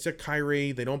Durant. They sit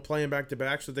Kyrie. They don't play him back to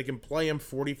back, so they can play him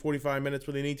 40, 45 minutes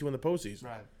when they need to in the postseason.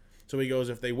 Right. So he goes,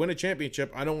 if they win a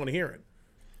championship, I don't want to hear it.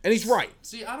 And he's right.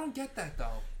 See, I don't get that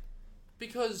though,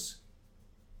 because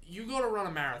you go to run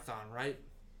a marathon, right?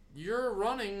 You're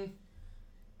running.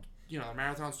 The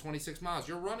marathon's 26 miles.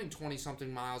 You're running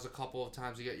 20-something miles a couple of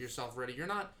times to get yourself ready. You're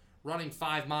not running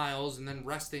 5 miles and then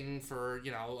resting for,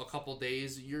 a couple of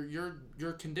days.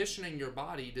 You're conditioning your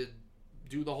body to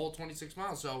do the whole 26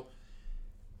 miles. So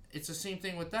it's the same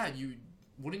thing with that.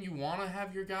 Wouldn't you want to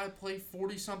have your guy play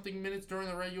 40-something minutes during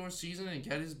the regular season and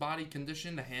get his body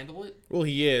conditioned to handle it? Well,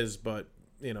 he is, but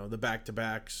the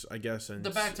back-to-backs, I guess. And the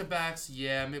back-to-backs,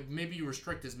 yeah. Maybe you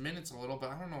restrict his minutes a little, but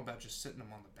I don't know about just sitting him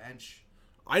on the bench.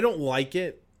 I don't like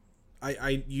it.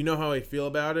 You know how I feel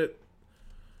about it.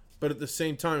 But at the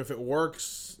same time, if it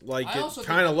works, it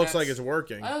kind of looks like it's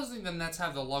working. I also think the Nets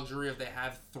have the luxury of they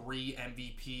have 3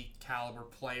 MVP caliber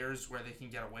players where they can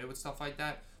get away with stuff like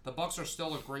that. The Bucks are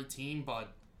still a great team,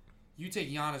 but you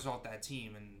take Giannis off that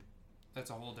team, and that's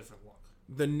a whole different look.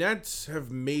 The Nets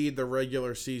have made the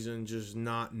regular season just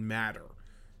not matter.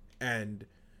 And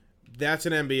that's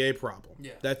an NBA problem.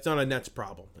 Yeah. That's not a Nets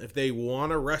problem. If they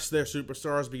want to rest their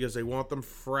superstars because they want them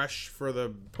fresh for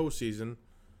the postseason,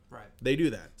 right, they do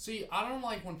that. See, I don't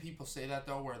like when people say that,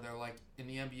 though, where they're like, in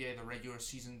the NBA, the regular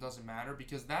season doesn't matter,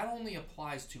 because that only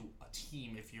applies to a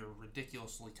team if you're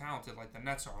ridiculously talented like the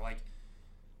Nets are. Like,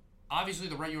 obviously,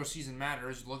 the regular season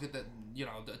matters. Look at the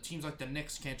teams like the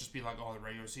Knicks can't just be like, oh, the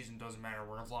regular season doesn't matter.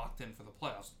 We're locked in for the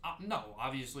playoffs. No,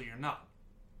 obviously you're not.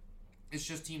 It's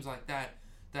just teams like that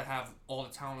have all the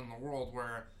talent in the world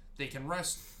where they can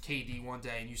rest KD one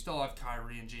day and you still have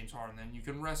Kyrie and James Harden. Then you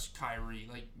can rest Kyrie.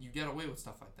 Like, you get away with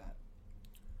stuff like that.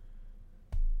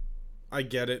 I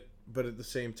get it, but at the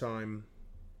same time,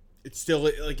 it's still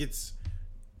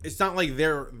it's not like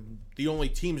they're the only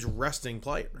teams resting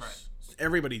players. Right.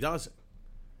 Everybody does it.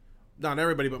 Not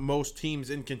everybody, but most teams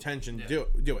in contention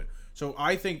do it. So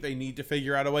I think they need to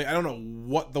figure out a way. I don't know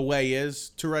what the way is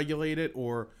to regulate it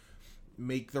or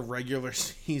make the regular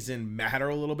season matter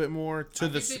a little bit more. I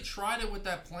think they tried it with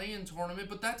that play-in tournament,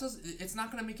 but it's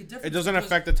not going to make a difference. It doesn't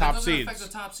affect the top seeds. It doesn't affect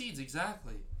the top seeds,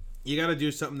 exactly. You got to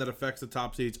do something that affects the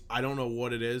top seeds. I don't know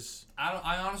what it is.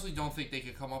 I honestly don't think they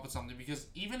could come up with something, because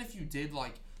even if you did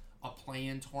like a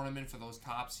play-in tournament for those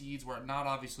top seeds, where not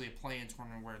obviously a play-in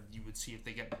tournament where you would see if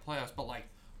they get in the playoffs, but like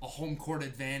a home court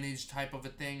advantage type of a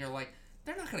thing, or like,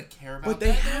 they're not going to care about that. But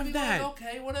they have that. Like,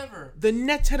 okay, whatever. The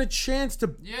Nets had a chance to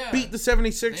beat the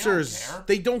 76ers.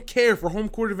 They don't care for home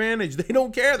court advantage. They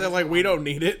don't care. They're like, we don't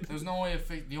need it. There's no way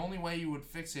the only way you would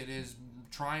fix it is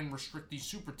try and restrict these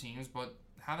super teams, but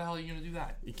how the hell are you going to do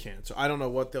that? You can't. So I don't know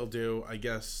what they'll do. I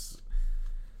guess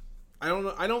I don't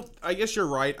know. I guess you're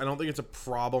right. I don't think it's a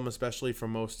problem, especially for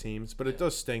most teams, but it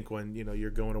does stink when, you're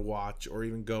going to watch or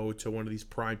even go to one of these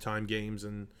primetime games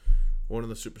and one of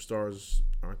the superstars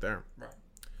aren't there. Right.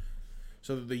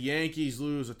 So the Yankees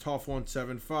lose a tough one,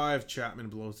 7-5. Chapman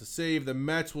blows the save. The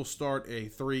Mets will start a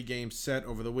 3-game set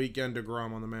over the weekend.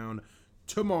 DeGrom on the mound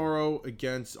tomorrow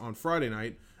on Friday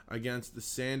night against the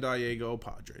San Diego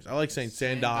Padres. I like saying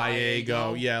San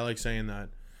Diego. Yeah, I like saying that.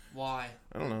 Why?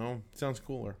 I don't know. It sounds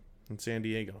cooler than San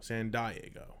Diego. San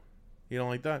Diego. You don't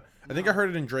like that? No. I think I heard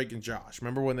it in Drake and Josh.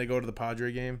 Remember when they go to the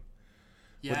Padre game?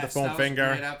 Yes, with the foam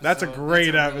finger. That's a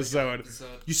great episode.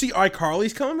 You see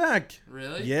iCarly's coming back.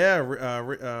 Really? Yeah.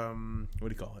 What do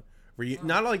you call it?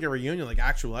 Not like a reunion, like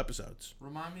actual episodes.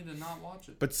 Remind me to not watch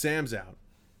it. But Sam's out.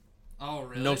 Oh,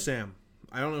 really? No Sam.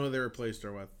 I don't know who they replaced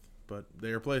her with, but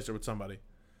they replaced her with somebody.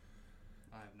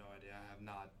 I have no idea. I have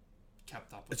not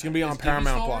kept up with It's going to be on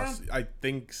Paramount Plus. I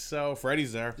think so.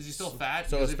 Freddie's there. Is he still fat?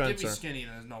 So because is if Spencer. Gibby's skinny,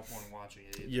 then there's no point in watching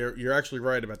it either. You're actually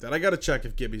right about that. I got to check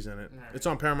if Gibby's in it. Right. It's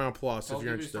on Paramount Plus if you're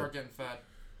Gibby interested. start getting fat.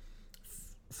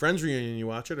 Friends reunion, you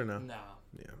watch it or no? No.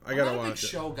 Yeah, I got to watch it. I'm not a big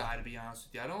show guy, to be honest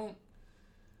with you. I don't...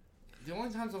 The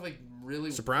only times I've really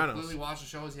watched a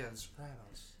show is, The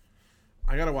Sopranos.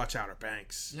 I got to watch Outer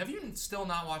Banks. Have you still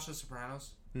not watched The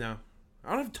Sopranos? No.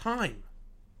 I don't have time.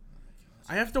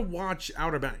 I have to watch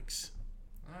Outer Banks.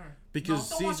 Alright. Because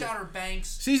don't watch Outer Banks.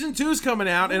 Season 2's coming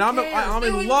out, and I'm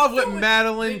in love with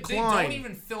Madeline Klein. They don't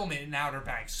even film it in Outer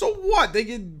Banks. So what? They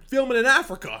can film it in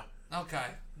Africa. Okay.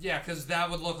 Yeah, because that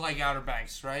would look like Outer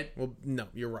Banks, right? Well, no,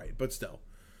 you're right, but still.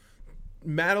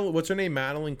 What's her name?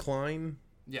 Madeline Klein?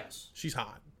 Yes. She's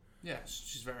hot. Yes,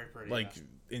 she's very pretty. Like,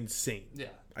 insane. Yeah.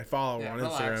 I follow her on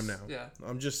Instagram now. Yeah.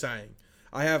 I'm just saying.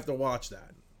 I have to watch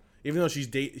that. Even though she's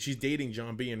dating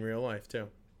John B in real life, too.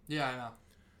 Yeah, I know.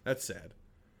 That's sad.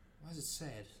 Why is it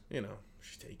sad? You know,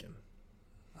 she's taken.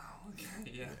 Oh,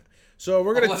 okay, yeah. So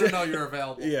we're gonna let her know you're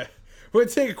available. Yeah, we're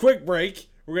gonna take a quick break.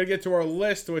 We're gonna get to our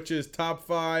list, which is top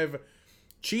 5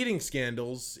 cheating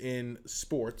scandals in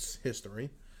sports history.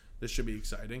 This should be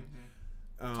exciting.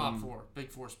 Top 4, big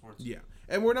 4 sports. Yeah,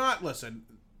 and we're not. Listen,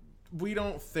 we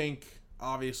don't think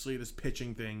obviously this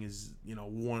pitching thing is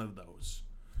one of those.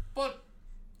 But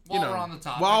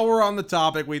while we're on the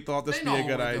topic, we thought this would be a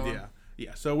good idea.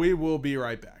 Yeah, so we will be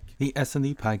right back. The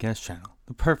S&D Podcast Channel,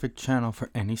 the perfect channel for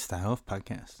any style of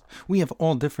podcast. We have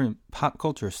all different pop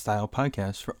culture style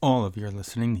podcasts for all of your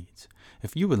listening needs.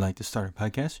 If you would like to start a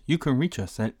podcast, you can reach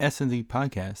us at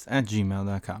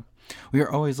sndpodcast@gmail.com. We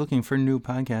are always looking for new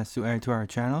podcasts to add to our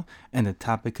channel, and the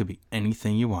topic could be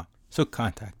anything you want. So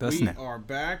contact us now. We are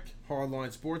back.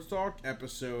 Hardline Sports Talk,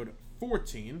 episode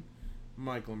 14.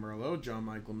 Michael Merlot, John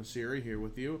Michael Messeri here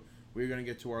with you. We're going to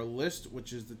get to our list,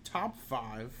 which is the top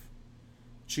 5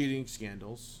 cheating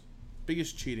scandals,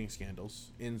 biggest cheating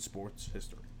scandals in sports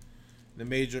history.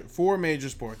 The 4 major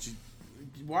sports.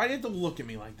 Why do you have to look at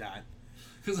me like that?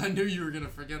 Because I knew you were going to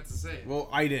forget to say it. Well,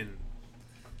 I didn't.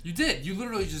 You did. You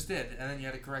literally just did, and then you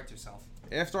had to correct yourself.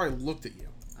 After I looked at you.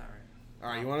 All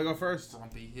right, you want to go first?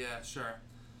 Grumpy. Yeah, sure.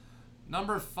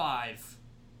 Number 5,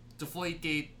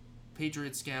 Deflategate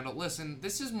Patriot scandal. Listen,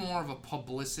 this is more of a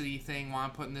publicity thing why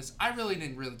I'm putting this. I really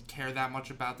didn't care that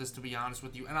much about this, to be honest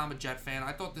with you, and I'm a Jet fan.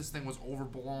 I thought this thing was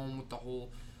overblown with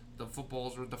the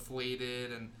footballs were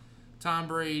deflated, and Tom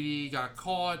Brady got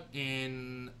caught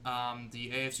in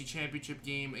the AFC Championship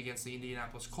game against the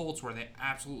Indianapolis Colts, where they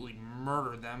absolutely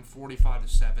murdered them,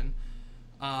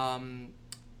 45-7.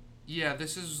 Yeah,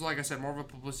 this is, like I said, more of a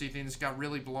publicity thing. This got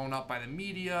really blown up by the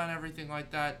media and everything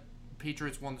like that.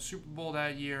 Patriots won the Super Bowl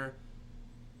that year.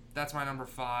 That's my number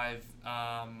 5.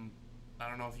 I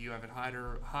don't know if you have it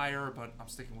higher, but I'm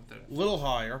sticking with it. A little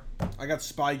higher. I got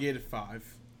Spygate at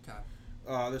 5. Okay.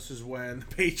 This is when the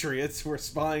Patriots were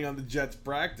spying on the Jets'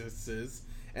 practices,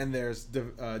 and there's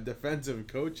defensive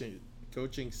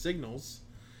coaching signals.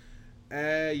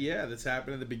 Yeah, this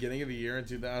happened at the beginning of the year in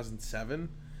 2007,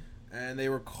 and they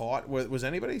were caught. Was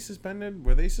anybody suspended?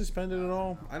 Were they suspended at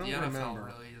all? I don't remember. The NFL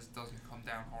really just doesn't come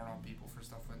down hard on people for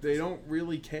stuff like this. They don't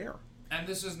really care. And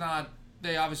this is not...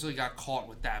 They obviously got caught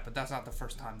with that, but that's not the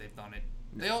first time they've done it.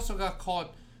 They also got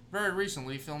caught very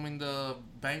recently filming the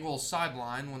Bengals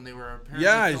sideline when they were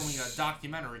apparently filming a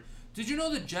documentary. Did you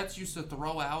know the Jets used to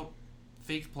throw out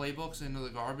fake playbooks into the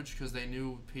garbage because they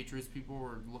knew Patriots people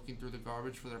were looking through the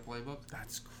garbage for their playbook?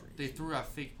 That's crazy. They threw out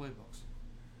fake playbooks.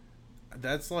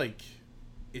 That's like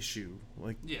issue.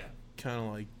 Like, yeah. Kind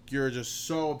of like you're just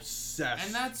so obsessed.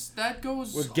 And that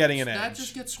goes with getting an edge. That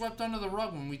just gets swept under the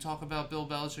rug when we talk about Bill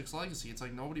Belichick's legacy. It's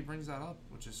like nobody brings that up,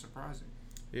 which is surprising.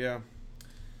 Yeah.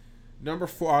 Number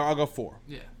 4, I'll go 4.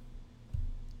 Yeah.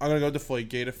 I'm gonna go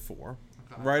Deflategate at 4.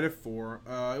 Okay. Right at 4.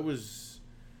 It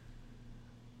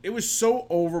was so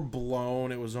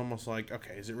overblown. It was almost like,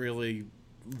 okay, is it really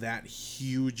that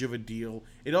huge of a deal?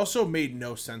 It also made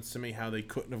no sense to me how they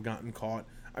couldn't have gotten caught.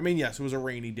 I mean, yes, it was a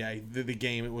rainy day. The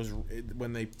game,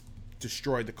 when they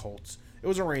destroyed the Colts. It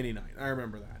was a rainy night. I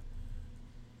remember that.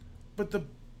 But the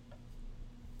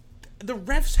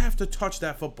refs have to touch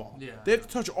that football. Yeah. They have to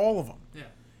touch all of them. Yeah.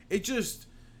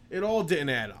 It all didn't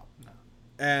add up. No.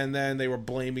 And then they were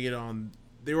blaming it on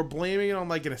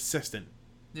like an assistant.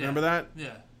 Yeah. Remember that?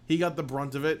 Yeah. He got the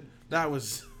brunt of it. That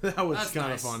was kind of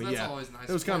nice. funny. That's yeah. always nice.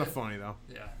 It was kind of funny though.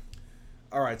 Yeah.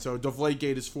 All right, so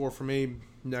Deflategate is 4 for me.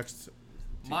 Next.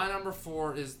 My number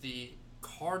 4 is the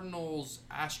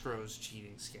Cardinals-Astros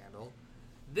cheating scandal.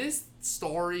 This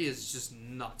story is just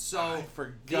nuts. So I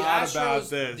forgot about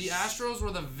this. The Astros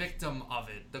were the victim of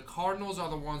it. The Cardinals are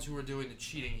the ones who were doing the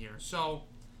cheating here. So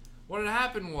what had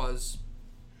happened was,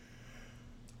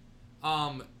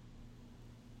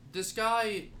 this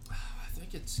guy, I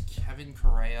think it's Kevin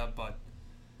Correa, but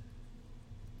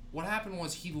what happened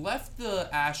was he left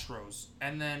the Astros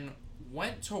and then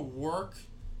went to work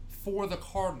for the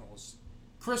Cardinals.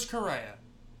 Chris Correa.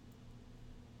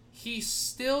 He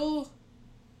still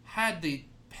had the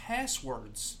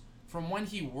passwords from when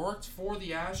he worked for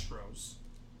the Astros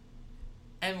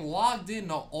and logged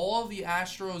into all of the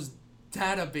Astros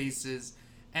databases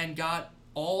and got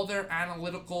all their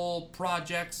analytical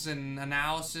projects and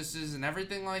analyses and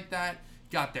everything like that,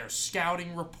 got their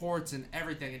scouting reports and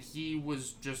everything, and he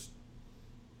was just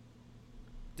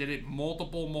did it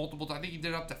multiple times. I think he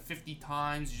did it up to 50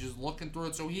 times. He's just looking through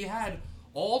it. So he had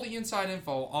all the inside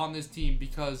info on this team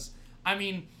because, I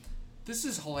mean, this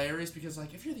is hilarious because,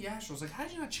 like, if you're the Astros, like, how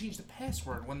did you not change the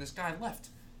password when this guy left?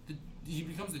 He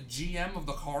becomes the GM of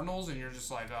the Cardinals, and you're just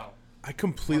like, oh. I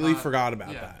completely forgot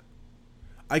about that.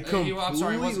 I completely I'm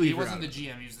sorry, he forgot wasn't the it.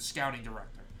 GM. He was the scouting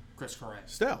director, Chris Correa.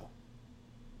 Still.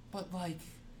 But like,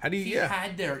 How do you? he Yeah.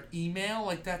 had their email.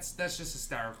 Like that's just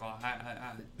hysterical.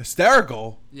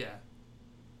 Hysterical. Yeah.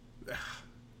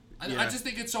 I Yeah. just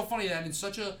think it's so funny that in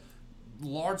such a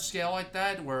large scale like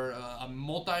that, where a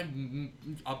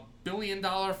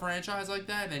billion-dollar franchise like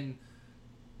that, and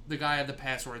the guy had the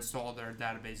passwords to all their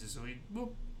databases, so he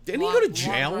Didn't he go to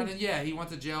jail? Yeah, he went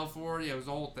to jail for it. Yeah, it was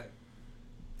the whole thing.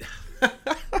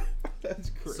 That's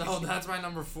crazy. So that's my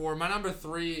number 4. My number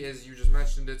 3 is, you just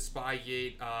mentioned it,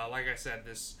 Spygate. Like I said,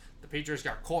 the Patriots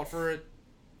got caught for it.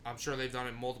 I'm sure they've done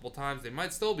it multiple times. They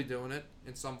might still be doing it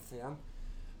in some form.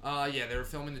 Yeah, they were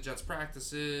filming the Jets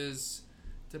practices.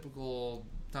 Typical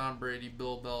Tom Brady,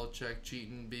 Bill Belichick,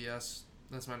 cheating BS.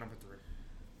 That's my number 3.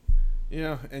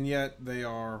 Yeah, and yet they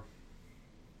are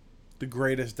the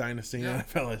greatest dynasty in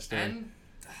NFL history. And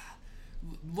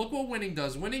look what winning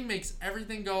does. Winning makes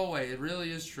everything go away. It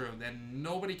really is true. And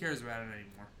nobody cares about it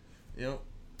anymore. Yep.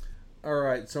 All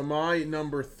right, so my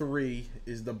number 3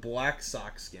 is the Black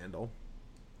Sox scandal.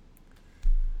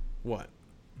 What?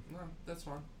 No, that's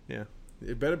fine. Yeah,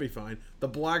 it better be fine. The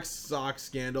Black Sox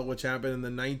scandal, which happened in the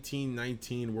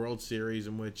 1919 World Series,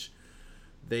 in which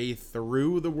they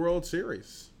threw the World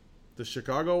Series. The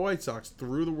Chicago White Sox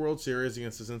threw the World Series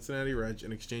against the Cincinnati Reds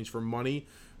in exchange for money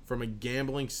from a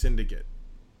gambling syndicate.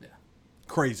 Yeah.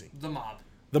 Crazy. The mob.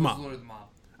 The It was mob. literally the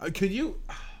mob. Could you?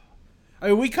 I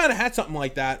mean, we kind of had something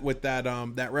like that with that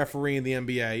that referee in the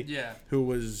NBA. Yeah. Who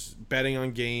was betting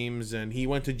on games and he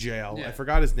went to jail. Yeah. I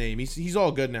forgot his name. He's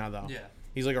all good now though. Yeah.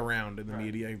 He's like around in the Right.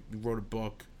 media. He wrote a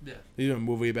book. Yeah. He did a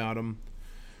movie about him.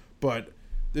 But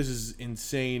this is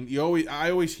insane. I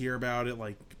always hear about it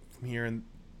like from here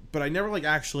but I never like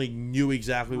actually knew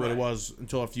exactly what it Right. was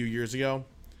until a few years ago.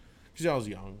 Because I was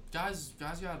young. Guys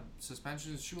got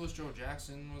suspensions. Shoeless Joe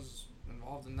Jackson was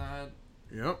involved in that.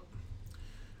 Yep.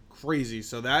 Crazy.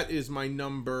 So that is my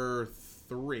number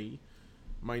 3.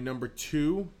 My number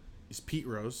 2 is Pete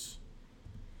Rose,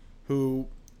 who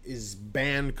is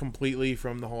banned completely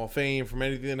from the Hall of Fame, from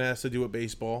anything that has to do with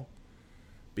baseball,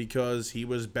 because he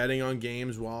was betting on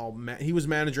games while he was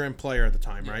manager and player at the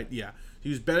time, right? Yeah. He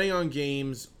was betting on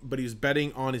games, but he was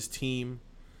betting on his team.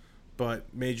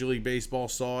 But Major League Baseball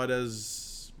saw it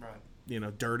as,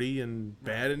 Right. dirty and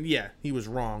bad. And yeah, he was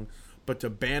wrong. But to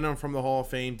ban him from the Hall of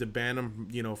Fame, to ban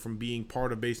him, from being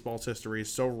part of baseball's history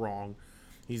is so wrong.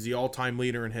 He's the all-time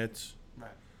leader in hits.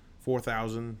 Right.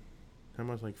 4,000. How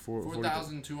much? Like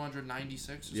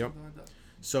 4,296 or Yep. something like that.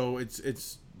 So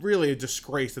it's really a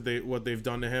disgrace that what they've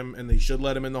done to him, and they should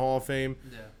let him in the Hall of Fame.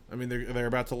 Yeah. I mean, they're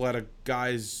about to let a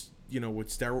guys, with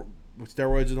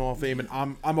steroids in the Hall of Fame, and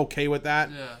I'm okay with that.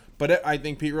 Yeah. But I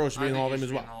think Pete Rose should be in the Hall of Fame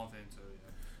as well. Hall of Fame too, yeah.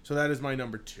 So that is my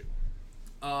number 2.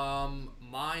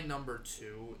 My number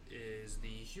 2 is the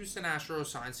Houston Astros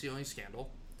sign stealing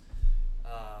scandal.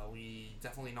 We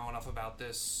definitely know enough about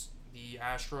this. The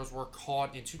Astros were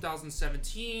caught in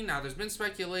 2017. Now, there's been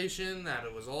speculation that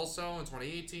it was also in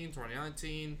 2018,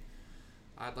 2019.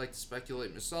 I'd like to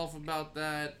speculate myself about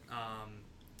that.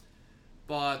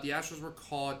 But the Astros were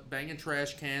caught banging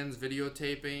trash cans,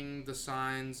 videotaping the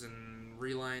signs, and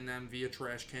relaying them via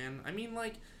trash can. I mean,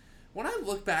 like, when I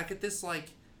look back at this,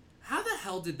 like, how the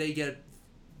hell did they get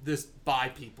this by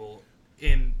people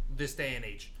in this day and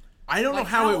age? I don't know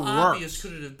how it works. obvious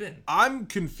could it have been? I'm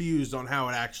confused on how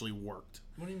it actually worked.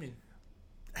 What do you mean?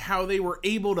 How they were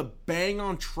able to bang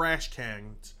on trash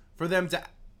cans for them to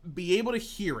be able to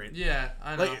hear it. Yeah,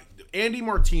 I know. Like Andy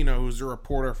Martino, who's a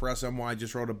reporter for SMY,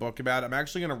 just wrote a book about it. I'm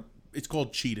actually gonna. It's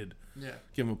called Cheated. Yeah.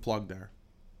 Give him a plug there.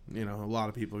 A lot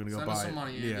of people are gonna Send go us buy some it.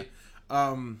 money, yeah.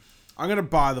 Andy. I'm gonna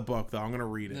buy the book though. I'm gonna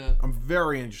read it. Yeah. I'm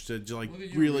very interested to Look at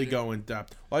you really read it. go in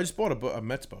depth. Well, I just bought a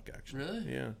Mets book actually.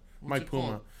 Really? Yeah. What's Mike it Puma.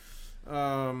 called?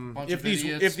 Bunch If of these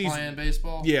idiots playing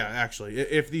baseball. yeah, actually,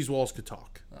 if these walls could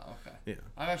talk. Oh, okay. Yeah.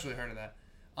 I've actually heard of that.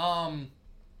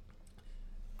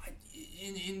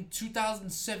 In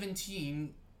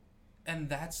 2017, and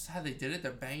that's how they did it.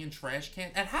 They're banging trash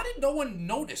can. And how did no one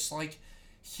notice? Like,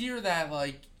 hear that?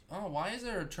 Like, oh, why is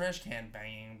there a trash can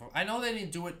banging? I know they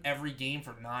didn't do it every game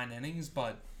for 9 innings,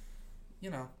 but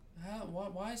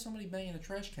why is somebody banging a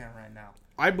trash can right now?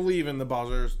 I believe in the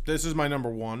buzzers. This is my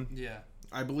number 1. Yeah.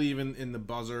 I believe in the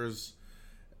buzzers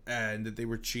and that they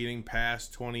were cheating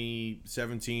past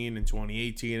 2017 and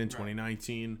 2018 and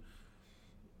 2019.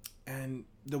 And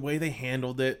the way they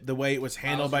handled it, the way it was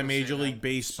handled by Major League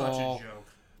Baseball, Such a joke.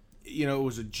 It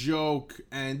was a joke.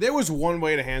 And there was one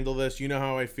way to handle this. You know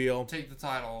how I feel. Take the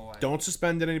title away. Don't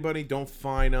suspend anybody. Don't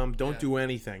fine them. Don't Yeah. do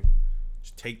anything.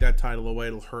 Just take that title away.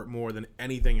 It'll hurt more than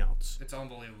anything else. It's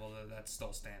unbelievable that that's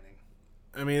still standing.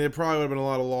 I mean, there probably would have been a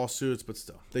lot of lawsuits, but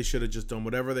still, they should have just done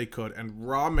whatever they could. And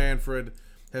Rob Manfred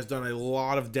has done a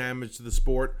lot of damage to the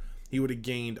sport. He would have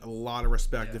gained a lot of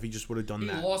respect if he just would have done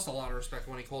that. He lost a lot of respect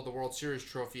when he called the World Series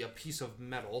trophy a piece of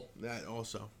metal. That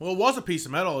also. Well, it was a piece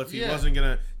of metal if he wasn't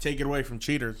going to take it away from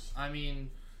cheaters. I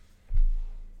mean,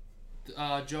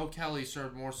 Joe Kelly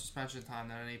served more suspension time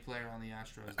than any player on the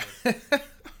Astros did.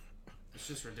 It's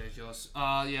just ridiculous.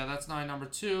 Yeah, that's number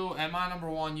 2. And my number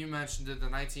 1, you mentioned it, the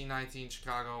 1919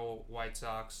 Chicago White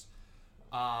Sox.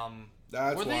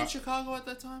 Were they in Chicago at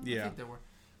that time? Yeah. I think they were.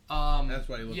 That's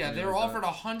why you looked they were offered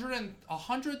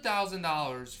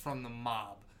 $100,000 from the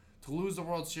mob to lose the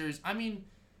World Series. I mean,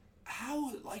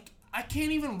 how, like, I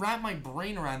can't even wrap my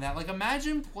brain around that. Like,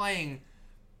 imagine playing,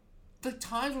 the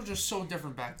times were just so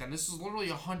different back then. This is literally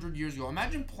 100 years ago.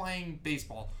 Imagine playing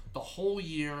baseball the whole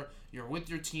year. You're with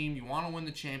your team. You want to win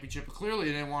the championship. But clearly,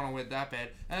 they didn't want to win that bad.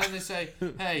 And then they say,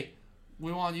 hey,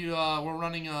 we want you to, we're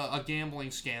running a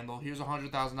gambling scandal. Here's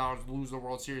 $100,000 to lose the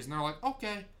World Series. And they're like,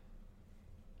 okay.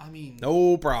 I mean,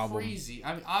 no problem. Crazy.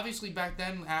 I mean, obviously back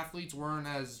then athletes weren't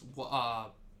as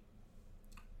well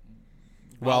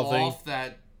off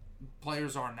that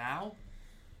players are now,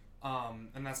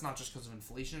 and that's not just because of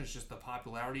inflation. It's just the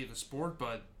popularity of the sport.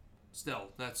 But still,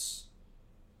 I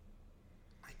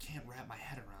can't wrap my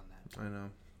head around that. I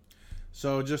know.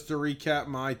 So just to recap,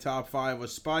 my top 5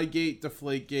 was Spygate,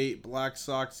 Deflategate, Black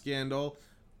Sox scandal,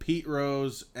 Pete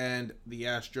Rose, and the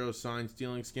Astros sign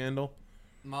stealing scandal.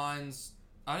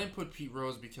 I didn't put Pete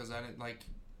Rose because I didn't like.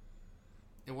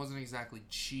 It wasn't exactly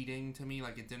cheating to me.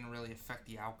 Like, it didn't really affect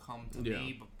the outcome to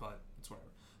me. But it's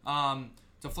whatever.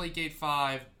 Deflategate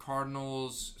 5,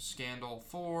 Cardinals scandal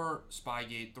 4,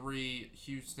 Spygate 3,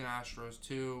 Houston Astros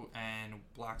 2, and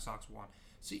Black Sox 1.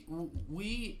 See,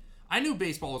 I knew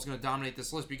baseball was going to dominate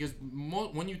this list because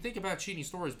when you think about cheating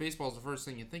stories, baseball is the first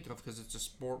thing you think of because it's a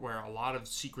sport where a lot of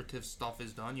secretive stuff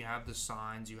is done. You have the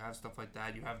signs, you have stuff like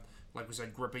that. You have, like we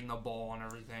said, gripping the ball and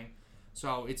everything.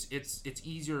 So it's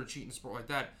easier to cheat in a sport like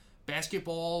that.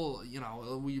 Basketball,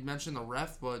 we mentioned the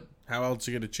ref, but how else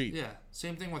are you going to cheat? Yeah,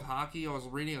 same thing with hockey. I was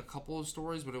reading a couple of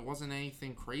stories, but it wasn't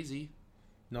anything crazy.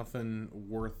 Nothing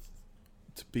worth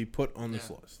to be put on this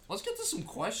list. Let's get to some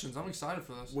questions. I'm excited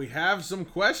for this. We have some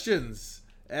questions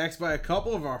asked by a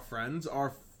couple of our friends.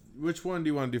 Which one do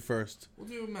you want to do first? We'll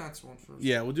do Matt's one first.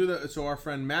 Yeah, we'll do that. So our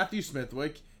friend Matthew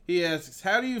Smithwick, he asks,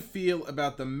 how do you feel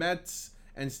about the Mets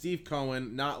and Steve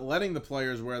Cohen not letting the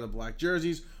players wear the black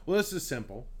jerseys? Well, this is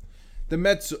simple. The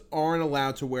Mets aren't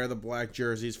allowed to wear the black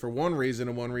jerseys for one reason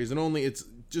and one reason only. It's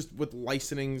just with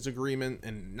licensing agreement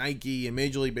and Nike and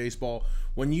Major League Baseball.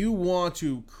 When you want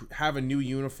to have a new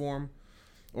uniform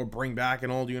or bring back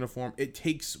an old uniform, it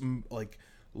takes like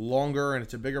longer and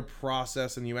it's a bigger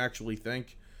process than you actually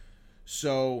think.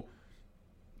 So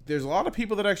there's a lot of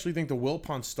people that actually think the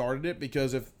Wilpons started it,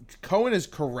 because if Cohen is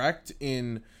correct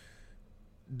in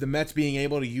the Mets being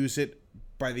able to use it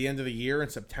by the end of the year in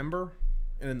September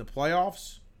and in the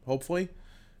playoffs, hopefully,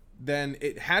 then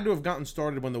it had to have gotten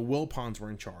started when the Wilpons were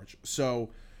in charge.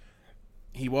 So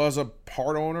he was a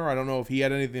part owner. I don't know if he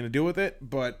had anything to do with it,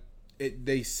 but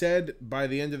they said by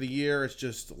the end of the year it's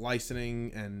just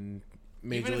licensing and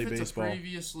Major League Baseball. Even if it's a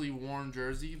previously worn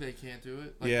jersey, they can't do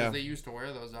it. Like, yeah. Because they used to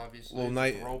wear those, obviously.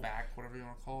 Well, throwback, whatever you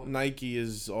want to call it. Nike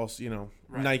is also,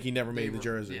 right. Nike never made the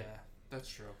jersey. Yeah, that's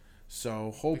true.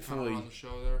 So hopefully, on the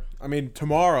show there. I mean,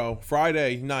 tomorrow,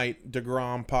 Friday night,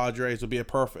 DeGrom Padres will be a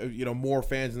perfect. More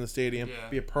fans in the stadium. Yeah.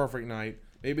 Be a perfect night.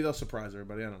 Maybe they'll surprise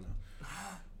everybody. I don't know.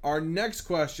 Our next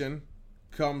question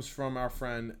comes from our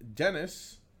friend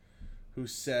Dennis, who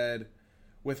said,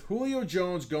 with Julio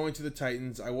Jones going to the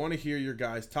Titans, I want to hear your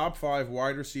guys' top 5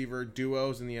 wide receiver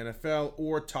duos in the NFL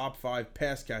or top 5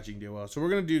 pass catching duos. So we're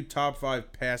gonna do top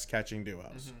 5 pass catching duos.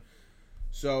 Mm-hmm.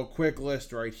 So quick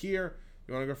list right here.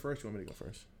 You want to go first? You want me to go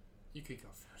first? You could go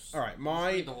first. All right.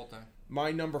 Read the whole thing.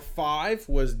 My number 5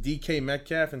 was DK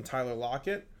Metcalf and Tyler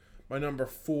Lockett. My number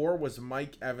 4 was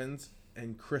Mike Evans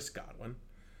and Chris Godwin.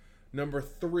 Number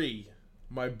 3,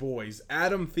 my boys,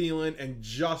 Adam Thielen and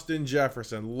Justin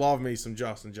Jefferson. Love me some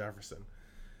Justin Jefferson.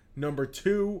 Number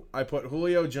 2, I put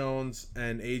Julio Jones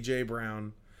and A.J.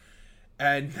 Brown.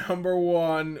 And number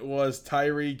 1 was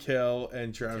Tyreek Hill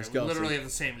and Travis Kelce. Literally the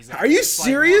same exact. Are you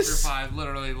serious? Like 1 through 5,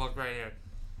 literally, look right here.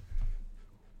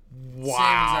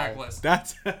 Wow. Same exact list.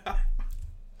 That's.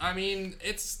 I mean,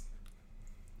 it's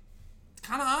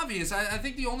kind of obvious. I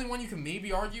think the only one you can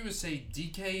maybe argue is say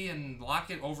DK and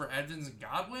Lockett over Evans and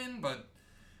Godwin,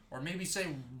 or maybe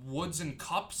say Woods and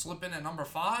Kupp slip in at number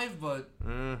 5. But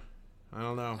I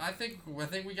don't know. I think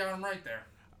we got him right there.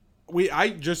 I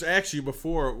just asked you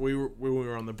before we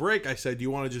were on the break. I said, "Do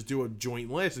you want to just do a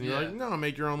joint list?" And you're like, "No,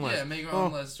 make your own list." Yeah, make your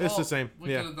own list. It's the same. We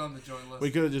could have done the joint list.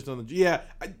 We could have just done the. Yeah,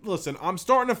 listen, I'm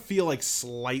starting to feel like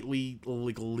slightly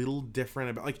like a little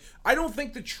different about. Like, I don't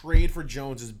think the trade for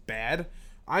Jones is bad.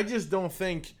 I just don't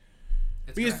think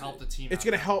it's going to help the team. It's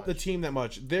going to help the team that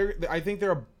much. I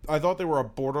thought they were a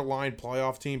borderline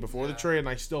playoff team before the trade, and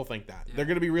I still think that they're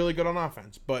going to be really good on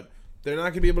offense, but they're not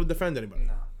going to be able to defend anybody.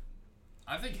 No.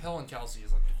 I think Hill and Kelsey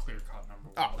is like the clear-cut number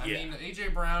one. Oh, yeah. I mean, A.J.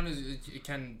 Brown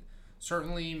can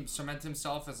certainly cement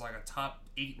himself as like a top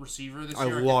 8 receiver this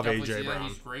year. I love A.J. Brown.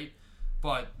 He's great.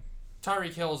 But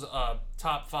Tyreek Hill's a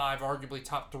top 5, arguably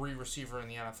top 3 receiver in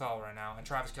the NFL right now. And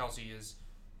Travis Kelsey is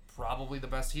probably the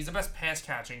best. He's the best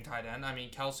pass-catching tight end. I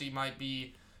mean, Kelsey might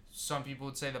be, some people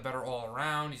would say, the better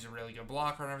all-around. He's a really good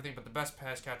blocker and everything, but the best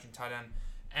pass-catching tight end.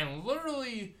 And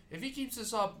literally, if he keeps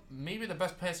this up, maybe the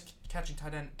best pass-catching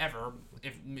tight end ever.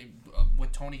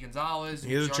 With Tony Gonzalez,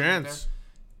 he has a chance.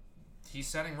 He's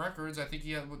setting records. I think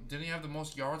didn't he have the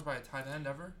most yards by a tight end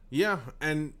ever? Yeah,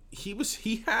 and he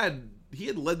had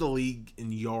led the league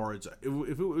in yards.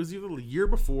 If it was either the year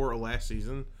before or last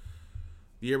season,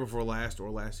 the year before last or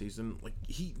last season, like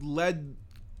he led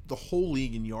the whole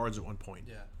league in yards at one point.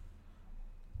 Yeah.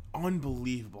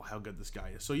 Unbelievable how good this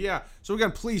guy is. So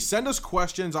again, please send us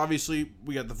questions. Obviously,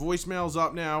 we got the voicemails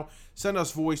up now. Send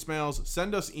us voicemails,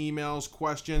 send us emails,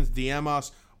 questions, DM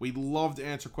us. We love to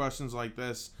answer questions like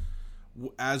this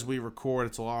as we record.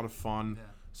 It's a lot of fun. Yeah.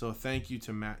 So thank you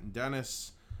to Matt and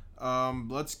Dennis.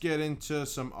 Let's get into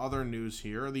some other news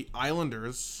here. The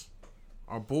Islanders,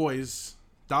 our boys,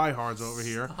 diehards over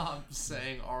here, Stop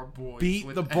saying our boys.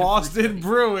 beat the Boston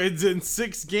Bruins in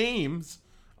 6 games.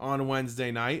 On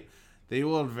Wednesday night. They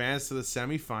will advance to the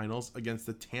semifinals against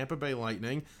the Tampa Bay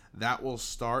Lightning. That will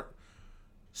start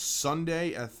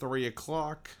Sunday at 3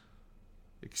 o'clock.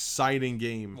 Exciting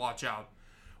game. Watch out.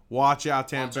 Watch out,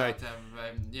 Tampa Bay.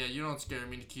 Yeah, you don't scare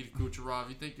me, Nikita Kucherov.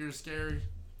 You think you're scary?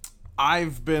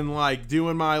 I've been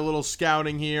doing my little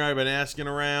scouting here. I've been asking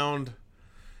around.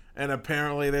 And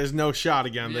apparently there's no shot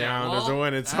again. The Islanders are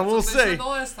winning. So we'll see. Said the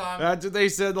last time. That's what they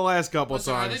said the last couple of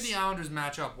times. I think the Islanders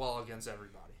match up well against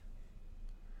everybody.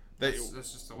 That's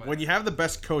just the way. When you have the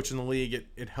best coach in the league,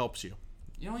 it helps you.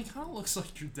 You know, he kind of looks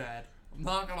like your dad. I'm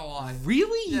not going to lie.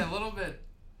 Really? Yeah, a little bit.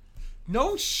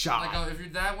 No shot. Like if your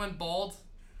dad went bald,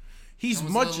 he's and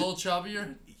was much a little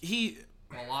chubbier.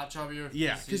 A lot chubbier.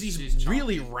 Yeah, because he's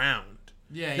really round.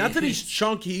 Yeah. Not that he's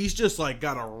chunky. He's just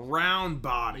got a round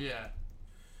body. Yeah.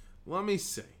 Let me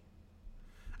see.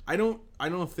 I don't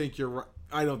think you're right.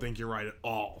 I don't think you're right at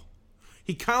all.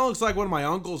 He kind of looks like one of my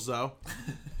uncles, though.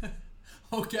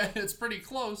 Okay, it's pretty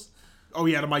close. Oh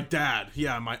yeah, to my dad.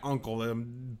 Yeah, my uncle that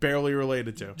I'm barely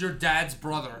related to. Your dad's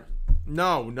brother.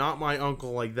 No, not my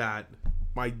uncle like that.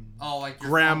 My like your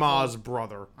grandma's uncle?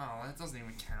 brother. Oh, that doesn't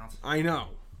even count. I know.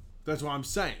 That's what I'm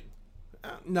saying.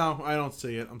 No, I don't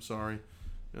see it. I'm sorry.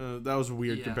 That was a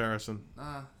weird comparison.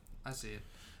 I see it.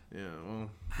 Yeah, well.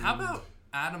 How about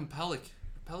Adam Pelech?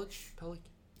 Pelech?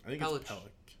 I think it's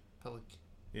Pelech.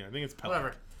 Yeah, I think it's Pelech.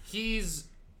 Whatever. He's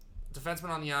defenseman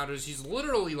on the Islanders. He's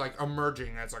literally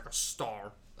emerging as a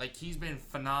star. He's been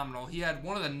phenomenal. He had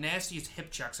one of the nastiest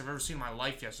hip checks I've ever seen in my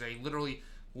life yesterday. He literally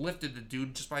lifted the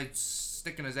dude just by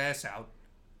sticking his ass out.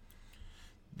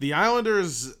 The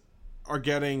Islanders are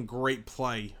getting great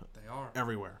play. They are.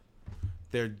 Everywhere.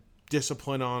 They're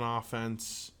disciplined on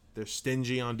offense. They're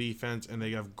stingy on defense, and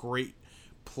they have great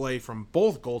play from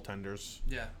both goaltenders.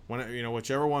 Yeah.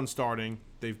 Whichever one's starting,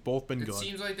 they've both been good. It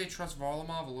seems like they trust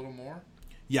Varlamov a little more.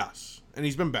 Yes, and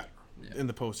he's been better in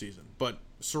the postseason. But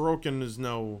Sorokin is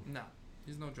no,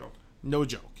 he's no joke. No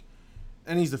joke,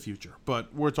 and he's the future.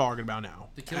 But we're talking about now.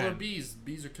 The killer bees.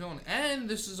 Bees are killing, and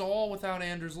this is all without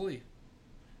Anders Lee.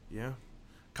 Yeah,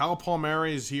 Kyle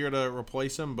Palmieri is here to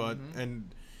replace him, but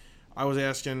and I was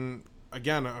asking.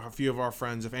 Again, a few of our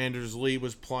friends, if Anders Lee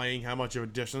was playing, how much of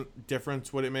a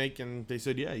difference would it make? And they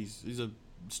said, yeah, he's a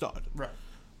stud. Right.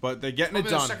 But they're getting it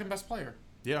done. Their second best player.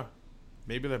 Yeah.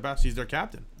 Maybe their best. He's their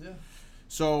captain. Yeah.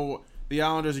 So the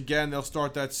Islanders, again, they'll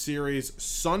start that series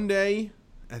Sunday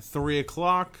at 3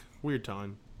 o'clock. Weird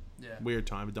time. Yeah. Weird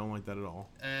time. I don't like that at all.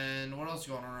 And what else is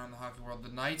going on around the hockey world?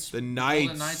 The Knights. The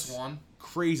Knights won.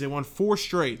 Crazy. They won 4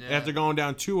 straight after going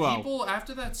down 2-0. People,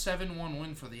 after that 7-1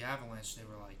 win for the Avalanche, they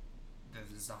were like,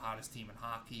 this is the hottest team in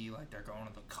hockey. They're going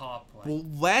to the cup. Well,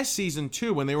 last season,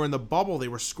 too, when they were in the bubble, they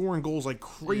were scoring goals like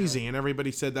crazy, and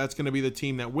everybody said that's going to be the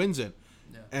team that wins it.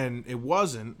 Yeah. And it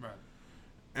wasn't. Right.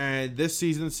 And this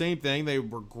season, the same thing. They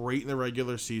were great in the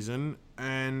regular season,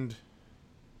 and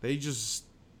they just...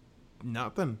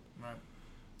 nothing. Right.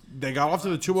 they got off to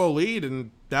the 2-0 lead,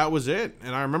 and that was it.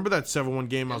 And I remember that 7-1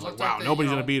 game. I was like, wow, nobody's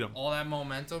going to beat them. All that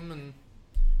momentum and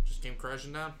just came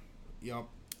crashing down. Yep.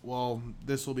 Well,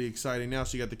 this will be exciting now.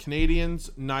 So you got the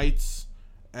Canadians, Knights,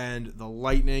 and the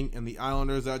Lightning, and the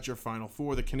Islanders. That's your Final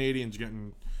Four. The Canadians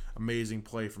getting amazing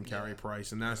play from Carey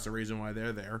Price, and that's the reason why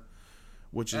they're there.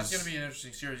 That's going to be an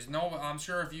interesting series. No, I'm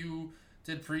sure if you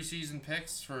did preseason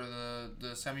picks for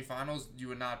the semifinals, you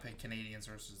would not pick Canadians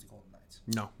versus the Golden Knights.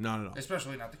 No, not at all.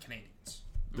 Especially not the Canadians.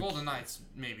 The Golden Knights,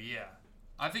 maybe, yeah.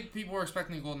 I think people were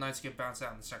expecting the Golden Knights to get bounced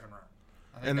out in the second round.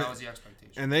 I think that was the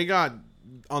expectation. And they got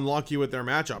unlucky with their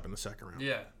matchup in the second round.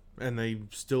 Yeah. And they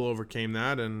still overcame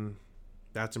that, and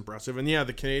that's impressive. And yeah,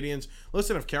 the Canadians,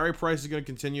 listen, if Carey Price is going to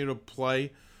continue to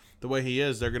play the way he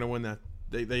is, they're going to win that.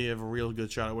 They have a real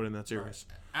good shot at winning that series.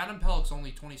 Right. Adam Pellick's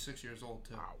only 26 years old,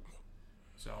 too. Wow.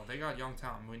 So they got young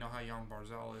talent. We know how young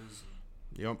Barzal is.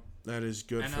 Yep, that is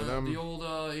good for them. And the old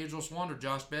ageless wonder,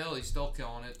 Josh Bailey's still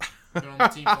killing it. Been on the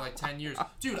team for like 10 years.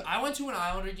 Dude, I went to an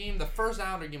Islander game, the first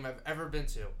Islander game I've ever been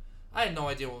to. I had no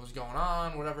idea what was going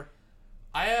on, whatever.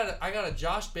 I got a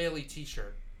Josh Bailey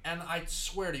t-shirt, and I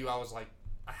swear to you, I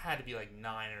had to be like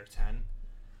 9 or 10.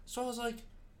 So I was like,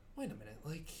 wait a minute,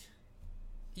 like,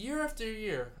 year after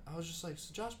year, I was just like,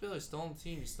 so Josh Bailey's still on the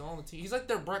team, he's still on the team. He's like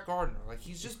their Brett Gardner. Like,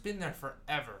 he's just been there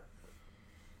forever.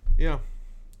 Yeah.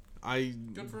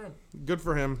 Good for him. Good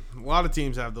for him. A lot of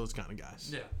teams have those kind of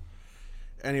guys. Yeah.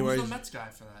 Anyways. Who's the Mets guy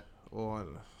for that? Well,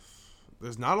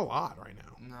 there's not a lot right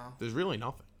now. No. There's really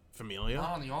nothing. Familia?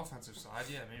 Not on the offensive side,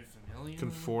 yeah. Maybe Familia?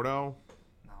 Conforto?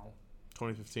 No.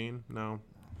 2015? No.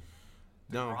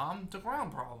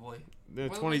 DeGrom probably.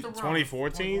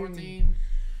 2014?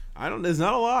 There's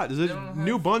not a lot. There's a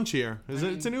new bunch here.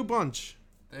 It's a new bunch.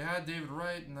 They had David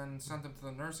Wright and then sent him to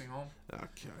the nursing home.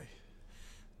 Okay.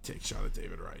 Take a shot at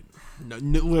David Wright. No,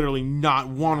 literally not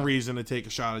one reason to take a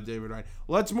shot at David Wright.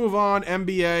 Let's move on.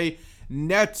 NBA.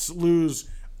 Nets lose.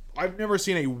 I've never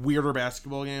seen a weirder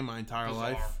basketball game in my entire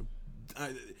life.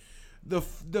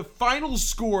 The final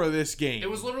score of this game.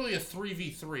 It was literally a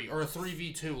 3v3 or a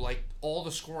 3v2. Like, all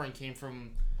the scoring came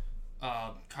from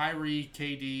Kyrie,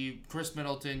 KD, Chris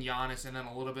Middleton, Giannis, and then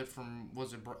a little bit from,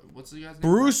 what's the guy's name?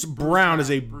 Bruce Brown is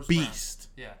a beast.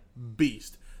 Yeah.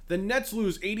 Beast. The Nets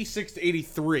lose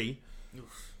 86-83.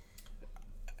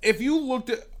 If you looked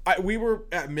at... we were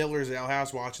at Miller's Ale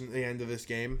House watching the end of this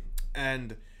game,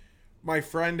 and my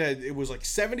friend it was like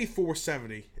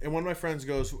 74-70, and one of my friends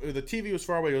goes, the TV was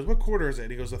far away, he goes, what quarter is it?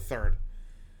 He goes, the third.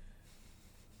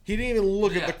 He didn't even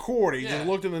look at the quarter. He just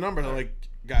looked at the numbers. They're like,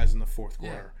 guys, in the fourth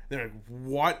quarter. Yeah. They're like,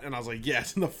 what? And I was like,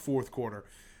 yes, in the fourth quarter.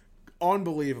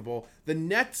 Unbelievable. The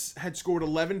Nets had scored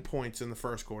 11 points in the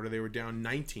first quarter. They were down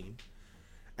 19.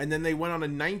 And then they went on a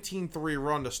 19-3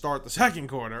 run to start the second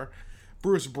quarter.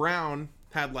 Bruce Brown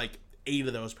had like 8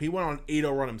 of those. He went on an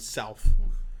 8-0 run himself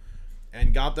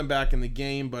and got them back in the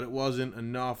game, but it wasn't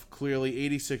enough. Clearly,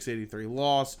 86-83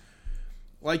 loss.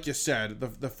 Like you said,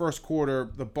 the first quarter,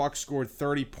 the Bucks scored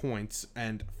 30 points,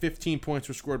 and 15 points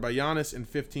were scored by Giannis, and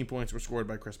 15 points were scored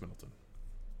by Chris Middleton.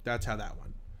 That's how that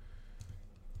went.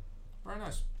 Very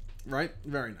nice. Right?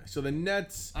 Very nice. So the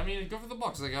Nets... I mean, go for the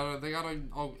Bucks. They got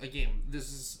a game.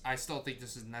 I still think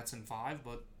this is Nets in 5,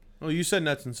 but... Oh, you said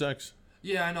Nets in 6.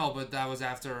 Yeah, I know, but that was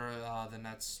after the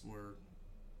Nets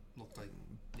looked like...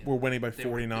 We're winning by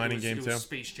 49 in Game 2. It was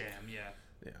Space Jam,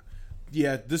 yeah.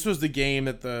 Yeah, this was the game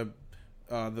that the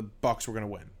Bucks were going to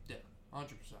win. Yeah, 100%.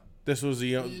 This was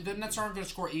the Nets aren't going to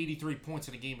score 83 points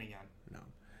in a game again. No.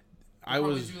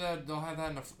 They'll have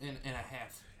that in a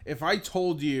half. If I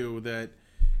told you that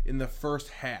in the first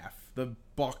half, the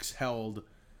Bucks held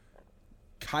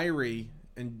Kyrie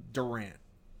and Durant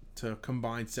to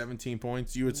combine 17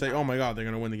 points, you would say, "Oh my God, they're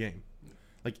going to win the game,"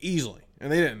 like easily,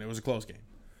 and they didn't. It was a close game.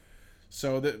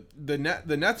 So the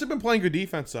Nets have been playing good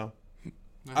defense, though.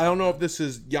 I don't know if this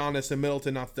is Giannis and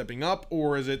Middleton not stepping up,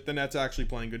 or is it the Nets actually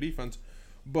playing good defense.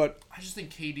 But I just think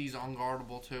KD's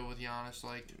unguardable too with Giannis.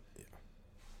 Like,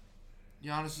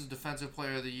 Giannis is Defensive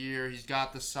Player of the Year. He's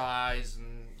got the size,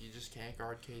 and you just can't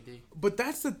guard KD. But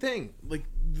that's the thing. Like,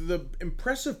 the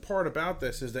impressive part about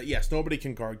this is that, yes, nobody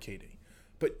can guard KD.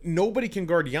 But nobody can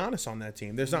guard Giannis on that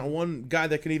team. There's not one guy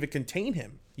that can even contain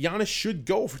him. Giannis should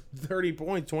go for 30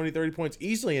 points, 20, 30 points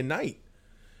easily a night.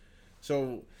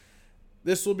 So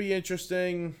this will be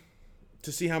interesting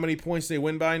to see how many points they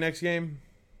win by next game.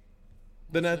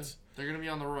 The Nets. They're going to be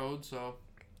on the road, so.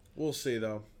 We'll see,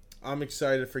 though. I'm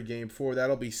excited for Game 4.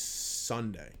 That'll be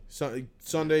Sunday.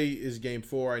 Sunday is Game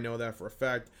 4. I know that for a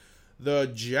fact.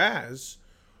 The Jazz,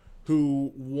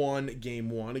 who won Game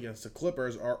 1 against the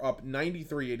Clippers, are up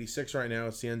 93-86 right now.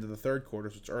 It's the end of the third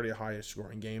quarter, so it's already a higher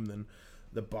scoring game than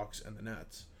the Bucks and the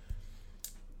Nets.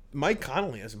 Mike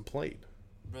Conley hasn't played.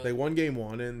 Really. They won game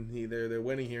 1, and they're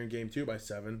winning here in game 2 by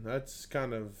 7. That's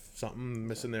kind of something,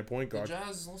 missing their point The guard.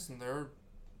 Jazz, listen, they're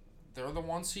the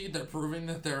 1 seed. They're proving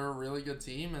that they're a really good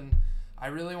team, and I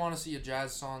really want to see a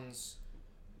Jazz Suns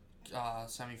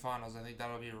semifinals. I think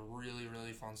that'll be a really,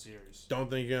 really fun series. Don't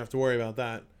think you're gonna have to worry about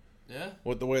that. Yeah.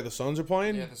 With the way the Suns are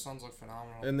playing, Yeah, the Suns look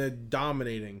phenomenal. and they're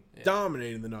dominating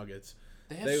the Nuggets.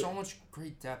 They have so much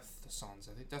great depth. The Suns.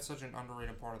 I think that's such an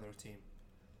underrated part of their team.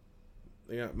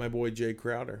 They got my boy Jay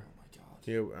Crowder. Oh my God.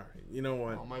 Yeah, all right. You know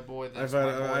what? Oh my boy. I've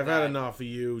had enough of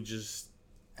you just.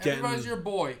 Everybody's your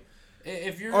boy.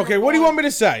 If you're Okay, what do you want me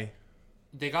to say?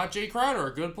 They got Jay Crowder,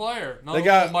 a good player. No, They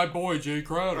got my boy Jay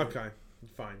Crowder. Okay,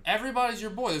 fine. Everybody's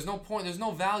your boy. There's no point. There's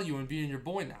no value in being your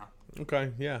boy now.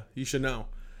 Okay, yeah, you should know.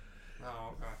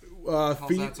 Oh, okay. How's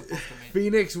that supposed to mean?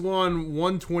 Phoenix won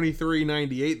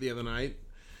 123-98 the other night.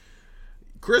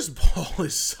 Chris Paul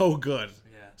is so good.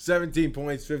 Yeah. 17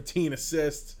 points, 15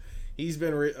 assists. He's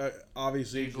been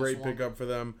obviously a great Angels won. pickup for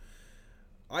them.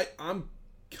 I'm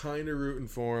kind of rooting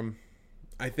for him.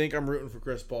 I think I'm rooting for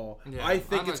Chris Paul. Yeah, I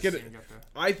think I'd it's like to gonna. see him get there.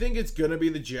 I think it's gonna be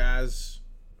the Jazz.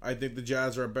 I think the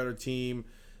Jazz are a better team.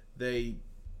 They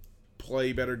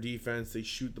play better defense. They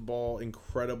shoot the ball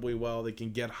incredibly well. They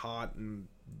can get hot and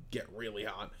get really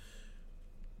hot.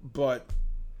 But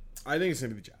I think it's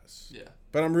gonna be the Jazz. Yeah.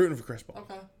 But I'm rooting for Chris Paul.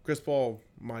 Okay. Chris Paul,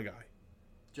 my guy.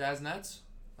 Jazz Nets.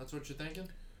 That's what you're thinking.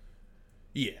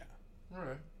 Yeah. All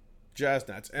right. Jazz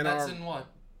Nets and Nets our in what?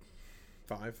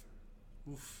 5.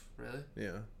 Oof. Really?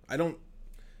 Yeah. I don't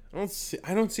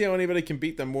see how anybody can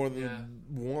beat them more than Yeah.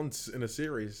 once in a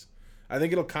series. I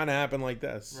think it'll kind of happen like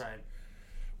this, Right.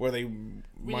 where they We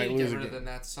might need to lose get a rid of game.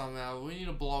 the Nets somehow. We need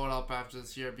to blow it up after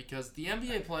this year because the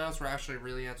NBA playoffs were actually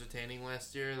really entertaining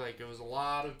last year. Like, it was a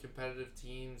lot of competitive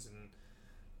teams and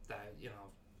that,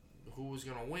 who was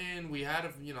going to win. We had,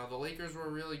 the Lakers were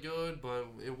really good, but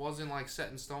it wasn't, like, set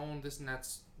in stone. This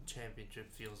Nets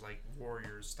championship feels like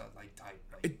Warriors stuff, like, type.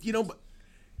 Like, But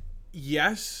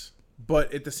yes,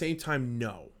 but at the same time,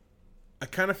 no. I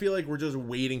kind of feel like we're just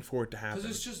waiting for it to happen.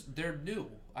 because it's just, they're new.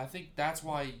 I think that's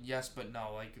why yes, but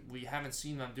no. Like, we haven't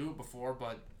seen them do it before,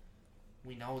 but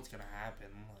we know it's going to happen.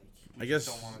 Like, we I just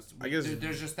guess- don't want to. I guess-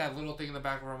 there's just that little thing in the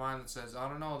back of our mind that says, I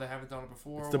don't know, they haven't done it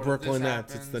before. It's the What if Brooklyn this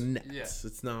Nets. It's the happens? Nets. Yeah.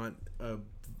 It's not a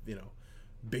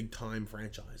big time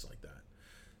franchise like that.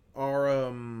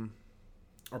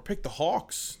 Our pick, the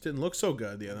Hawks, didn't look so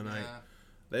good the other night. Yeah.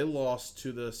 They lost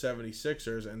to the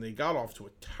 76ers, and they got off to a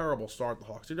terrible start. The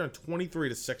Hawks. They're down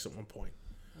 23-6 at one point.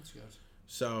 That's good.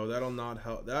 So that'll not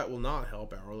help. That will not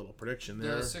help our little prediction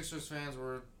there. The Sixers fans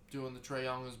were doing the Trae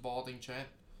Young is balding chant.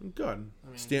 Good. I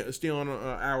mean- Stealing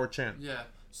our chant. Yeah.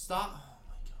 Stop. Oh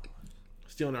my god.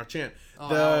 Stealing our chant. Oh,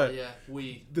 The yeah.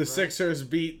 the right? Sixers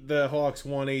beat the Hawks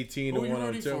 118 Who to are you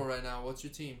rooting 102. for right now? What's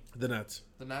your team? The Nets.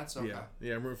 The Nets. Okay.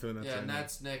 Yeah, I'm rooting for the Nets. Yeah, right now.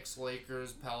 Nets, Knicks,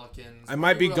 Lakers, Pelicans. I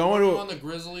might be Were going you to- on the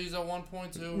Grizzlies at one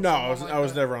point too. No, Something I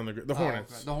was like that? never on the Oh,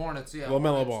 Hornets. okay. The Hornets, yeah. LaMelo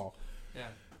Hornets. Ball. Yeah.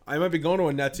 I might be going to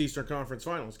a Nets Eastern Conference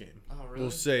Finals game. Oh, really?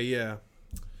 We'll see. Yeah.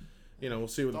 We'll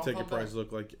see what Don't the ticket come prices back.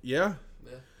 look like. Yeah.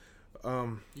 Yeah.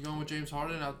 You going with James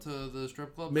Harden out to the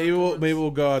strip club? Maybe afterwards?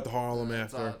 we'll go out to Harlem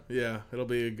That's after. odd. Yeah, it'll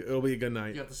be a good night.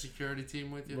 You got the security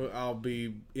team with you. Well, I'll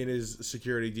be in his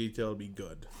security detail. It'll be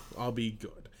good. I'll be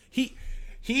good. He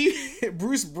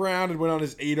Bruce Brown had went on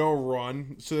his 8-0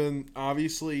 run. So then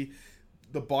obviously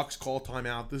the Bucks call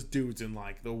timeout. This dude's in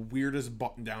like the weirdest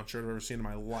button-down shirt I've ever seen in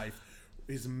my life.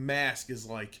 His mask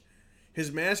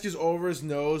is over his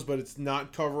nose, but it's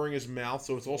not covering his mouth,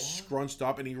 so it's all scrunched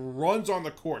up, and he runs on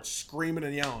the court screaming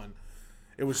and yelling.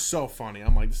 It was so funny.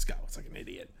 I'm like, this guy looks like an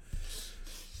idiot.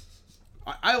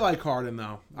 I like Harden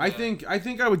though. Yeah. I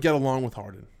think I would get along with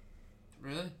Harden.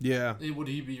 Really? Yeah, Would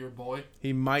he be your boy?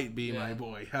 he might be Yeah. my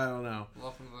boy. I don't know.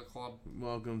 Welcome to the club.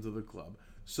 Welcome to the club.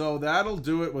 So that'll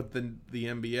do it with the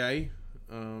NBA.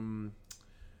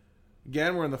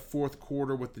 Again, we're in the fourth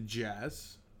quarter with the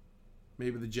Jazz.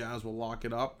 Maybe the Jazz will lock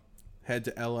it up. Head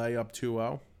to LA up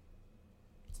 2-0.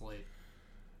 It's late.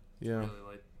 Yeah. Really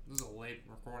late. This is a late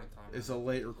recording time. It's a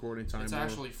late recording time. It's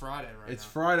actually Friday right now. It's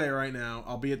Friday right now.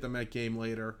 I'll be at the Met game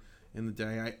later in the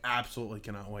day. I absolutely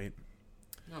cannot wait.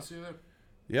 I'll see you there.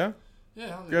 Yeah?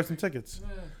 Yeah, I'll Grab some tickets. Yeah.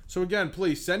 So again,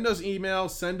 please send us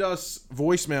emails, send us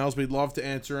voicemails. We'd love to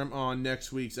answer them on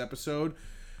next week's episodes.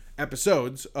 We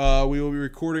will be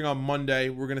recording on Monday.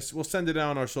 We'll send it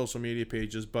out on our social media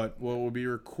pages, but we'll be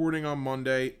recording on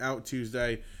Monday, out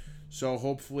Tuesday. So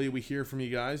hopefully we hear from you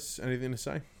guys. Anything to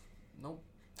say? Nope.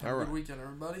 Have All a right. good weekend,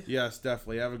 everybody. Yes,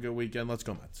 definitely. Have a good weekend. Let's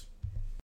go Mets.